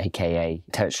Maitreya, aka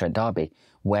Territory Straight Derby,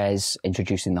 where's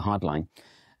Introducing the Hardline.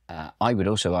 I would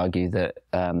also argue that,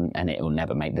 and it will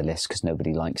never make the list because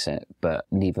nobody likes it, but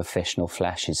Neither Fish Nor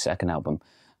Flesh, his second album,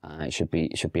 it should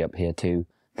be up here too.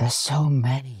 There's so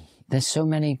many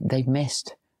they've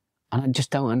missed, and I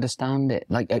just don't understand it.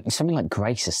 Like something like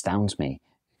Grace astounds me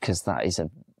because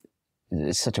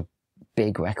it's such a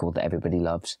big record that everybody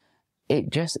loves.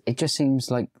 It just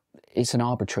seems like it's an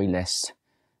arbitrary list.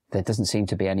 There doesn't seem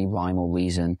to be any rhyme or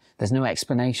reason. There's no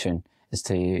explanation as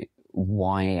to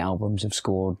why albums have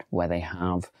scored where they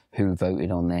have, who voted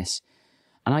on this.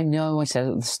 And I know I said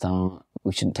at the start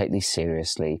we shouldn't take these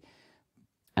seriously,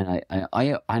 and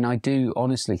I do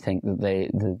honestly think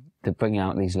that the bringing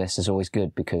out these lists is always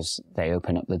good because they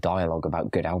open up the dialogue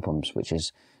about good albums, which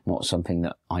is not something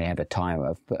that I ever tire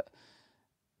of. But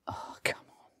oh, come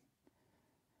on,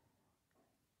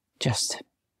 just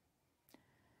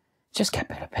get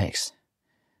better picks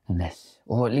than this,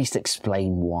 or at least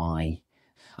explain why.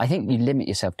 I think you limit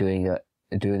yourself doing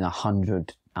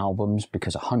 100 albums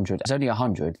because 100, there's only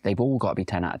 100. They've all got to be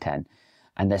 10 out of 10.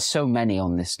 And there's so many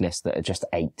on this list that are just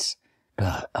 8s.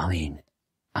 But, I mean,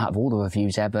 out of all the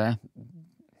reviews ever,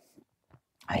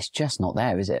 it's just not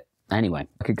there, is it? Anyway,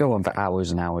 I could go on for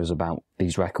hours and hours about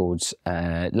these records.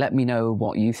 Let me know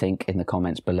what you think in the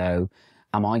comments below.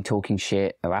 Am I talking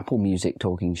shit? Are Apple Music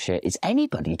talking shit? Is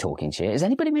anybody talking shit? Is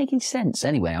anybody making sense?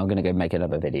 Anyway, I'm going to go make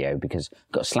another video because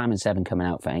I've got Slammin' 7 coming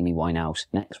out for Amy Winehouse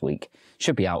next week.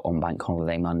 Should be out on Bank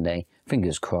Holiday Monday.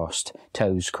 Fingers crossed,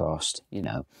 toes crossed, you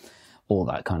know, all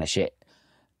that kind of shit.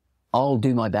 I'll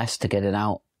do my best to get it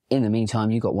out. In the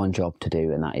meantime, you've got one job to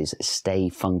do, and that is stay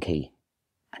funky.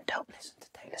 And don't listen to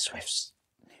Taylor Swift's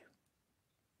new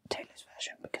Taylor's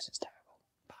version because it's terrible.